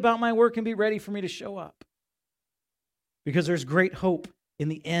and be about my work and be ready for me to show up. Because there's great hope in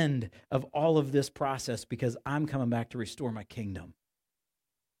the end of all of this process because I'm coming back to restore my kingdom.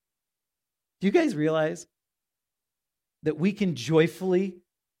 Do you guys realize that we can joyfully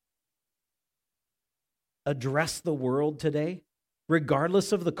address the world today,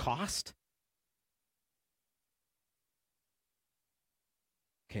 regardless of the cost?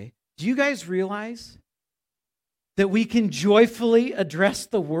 Okay. Do you guys realize that we can joyfully address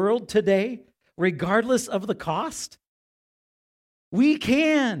the world today, regardless of the cost? We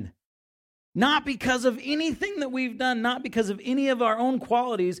can. Not because of anything that we've done, not because of any of our own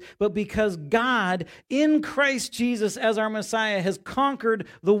qualities, but because God, in Christ Jesus as our Messiah, has conquered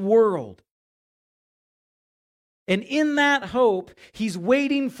the world. And in that hope, he's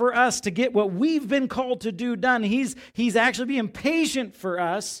waiting for us to get what we've been called to do done. He's actually being patient for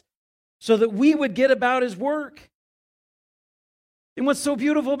us so that we would get about his work. And what's so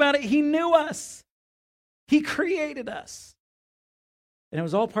beautiful about it, he knew us. He created us. And it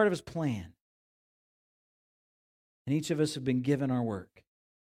was all part of his plan. And each of us have been given our work.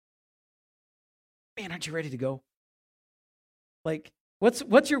 Man, aren't you ready to go? Like,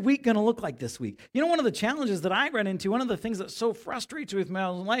 what's your week going to look like this week? You know, one of the challenges that I run into, one of the things that so frustrates me with my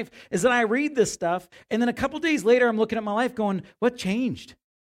own life is that I read this stuff, and then a couple days later, I'm looking at my life going, what changed?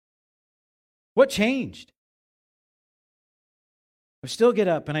 What changed? I still get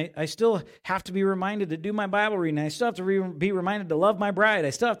up, and I still have to be reminded to do my Bible reading. I still have to be reminded to love my bride.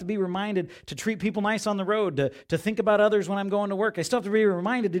 I still have to be reminded to treat people nice on the road, to think about others when I'm going to work. I still have to be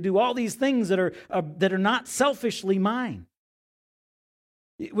reminded to do all these things that are not selfishly mine.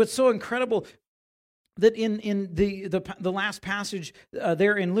 What's so incredible that in the last passage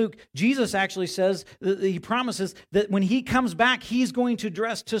there in Luke, Jesus actually says, he promises that when he comes back, he's going to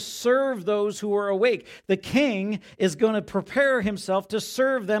dress to serve those who are awake. The king is going to prepare himself to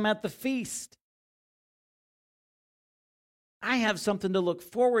serve them at the feast. I have something to look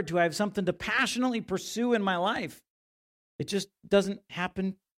forward to. I have something to passionately pursue in my life. It just doesn't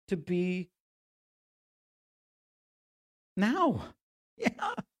happen to be now.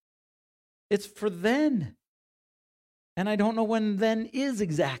 Yeah. It's for then. And I don't know when then is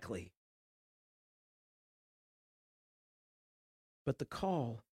exactly. But the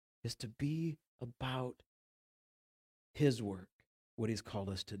call is to be about his work, what he's called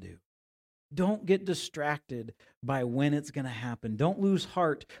us to do. Don't get distracted by when it's going to happen. Don't lose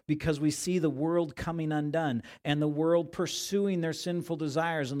heart because we see the world coming undone and the world pursuing their sinful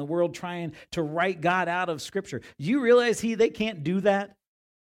desires and the world trying to write God out of Scripture. You realize they can't do that?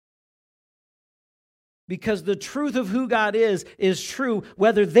 Because the truth of who God is true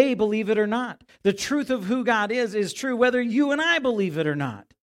whether they believe it or not. The truth of who God is true whether you and I believe it or not.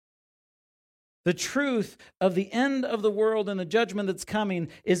 The truth of the end of the world and the judgment that's coming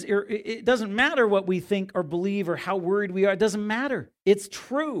it doesn't matter what we think or believe or how worried we are. It doesn't matter. It's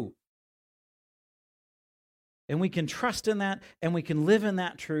true. And we can trust in that and we can live in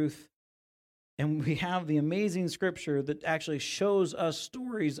that truth. And we have the amazing scripture that actually shows us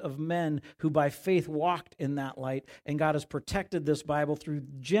stories of men who by faith walked in that light. And God has protected this Bible through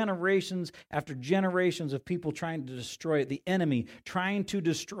generations after generations of people trying to destroy it, the enemy trying to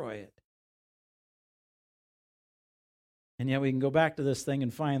destroy it. And yet we can go back to this thing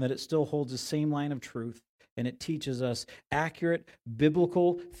and find that it still holds the same line of truth. And it teaches us accurate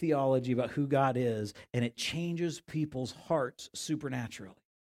biblical theology about who God is. And it changes people's hearts supernaturally.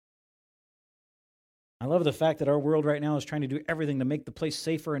 I love the fact that our world right now is trying to do everything to make the place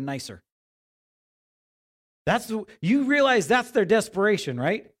safer and nicer. You realize that's their desperation,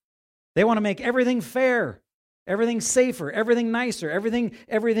 right? They want to make everything fair, everything safer, everything nicer,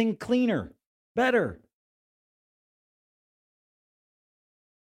 everything cleaner, better.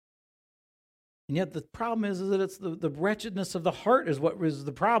 And yet the problem is that it's the wretchedness of the heart is what is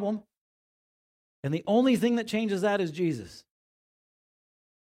the problem. And the only thing that changes that is Jesus.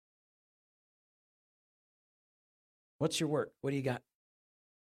 What's your work? What do you got?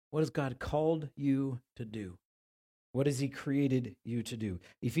 What has God called you to do? What has he created you to do?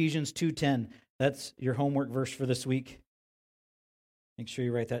 Ephesians 2:10, that's your homework verse for this week. Make sure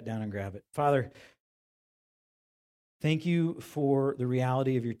you write that down and grab it. Father, thank you for the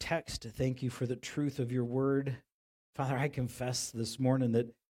reality of your text. Thank you for the truth of your word. Father, I confess this morning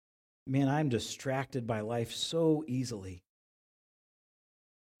that, man, I'm distracted by life so easily.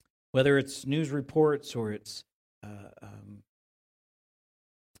 Whether it's news reports or it's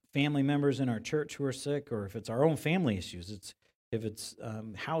family members in our church who are sick, or if it's our own family issues, if it's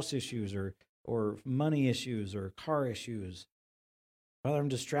house issues or money issues or car issues. Father, I'm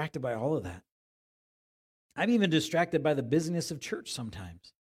distracted by all of that. I'm even distracted by the busyness of church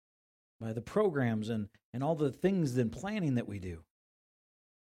sometimes, by the programs and all the things and planning that we do.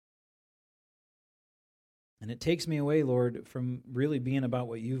 And it takes me away, Lord, from really being about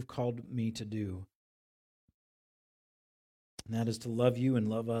what you've called me to do. And that is to love you and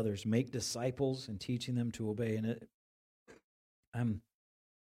love others, make disciples and teaching them to obey. And I'm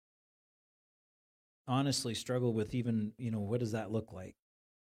honestly struggle with even, what does that look like?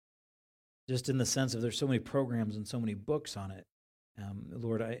 Just in the sense of there's so many programs and so many books on it.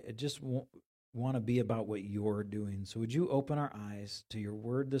 Lord, I just want to be about what you're doing. So would you open our eyes to your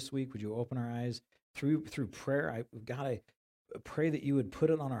word this week? Would you open our eyes through prayer? God, I pray that you would put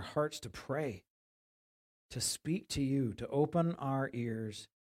it on our hearts to pray, to speak to you, to open our ears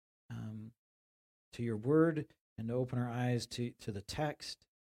to your word, and to open our eyes to the text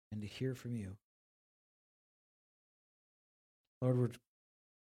and to hear from you. Lord,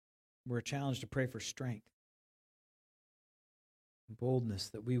 we're challenged to pray for strength, boldness,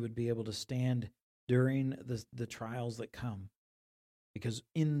 that we would be able to stand during the trials that come. Because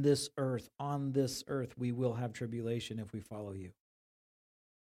in this earth, on this earth, we will have tribulation if we follow you.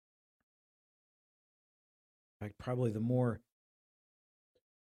 In fact, probably the more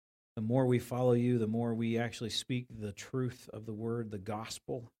we follow you, the more we actually speak the truth of the word, the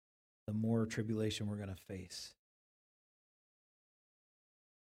gospel, the more tribulation we're going to face.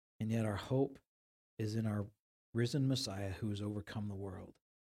 And yet our hope is in our risen Messiah who has overcome the world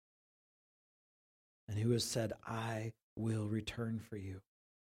and who has said, I will return for you.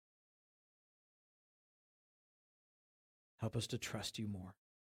 Help us to trust you more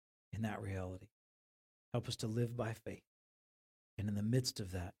in that reality. Help us to live by faith. And in the midst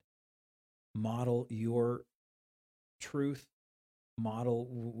of that, model your truth, model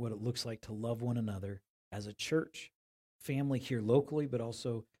what it looks like to love one another as a church, family here locally, but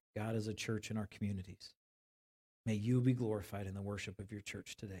also God as a church in our communities. May you be glorified in the worship of your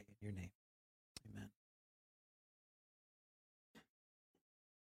church today. In your name, amen.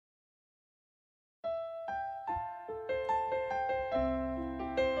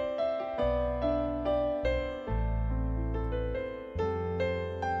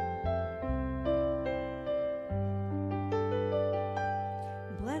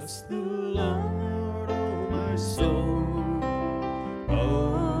 Bless the Lord, oh my soul.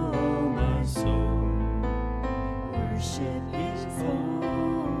 Worship his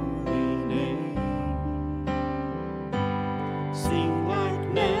holy name. Sing like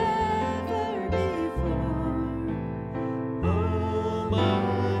never before. Oh,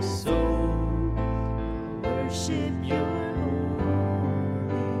 my soul, worship your holy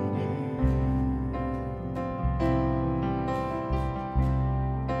name.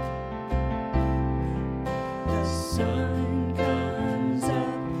 The sun comes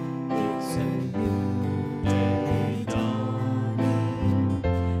up, it's a new day dawning.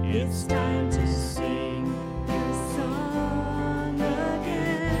 It's time to sing your song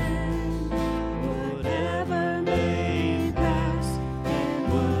again. Whatever may pass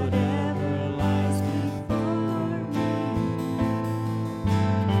and whatever lies before me,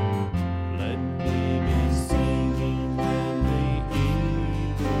 let me be singing when the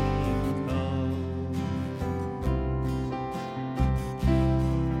evening comes.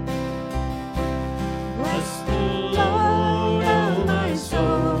 Bless the Lord, oh my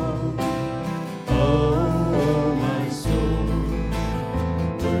soul.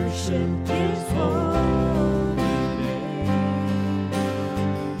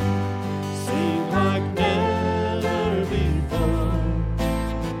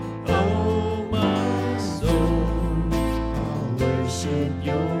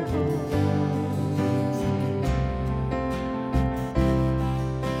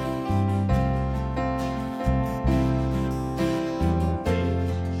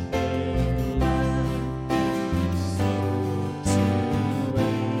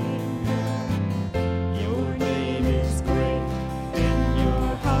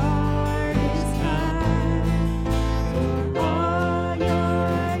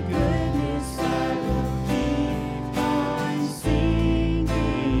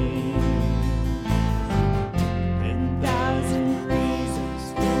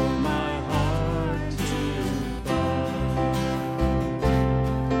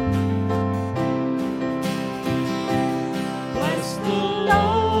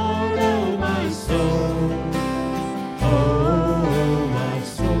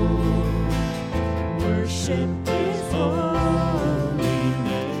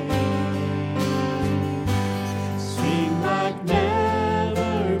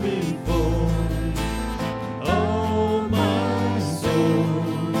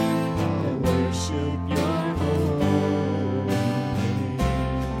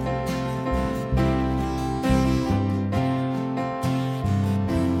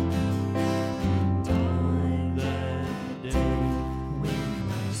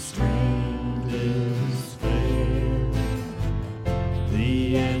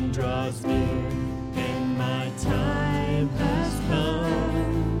 draws near and my time has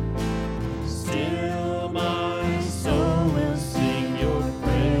come, still my soul will sing your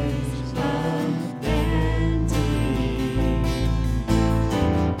praise unending.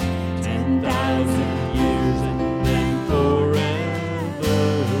 10,000 years and then forevermore.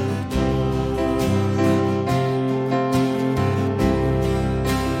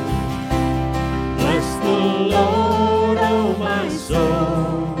 Bless the Lord, oh my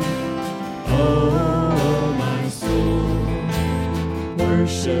soul, oh my soul,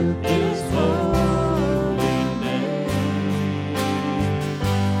 worship His holy name.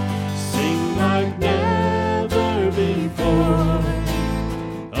 Sing like never before,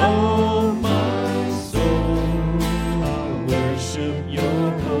 oh my soul, I'll worship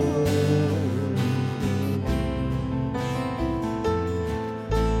your holy name.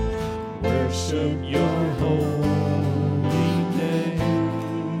 Worship your holy name.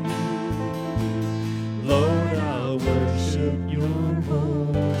 Lord, I'll worship your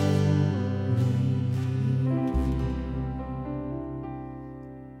holy name.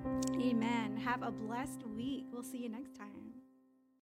 Amen. Have a blessed week. We'll see you next time.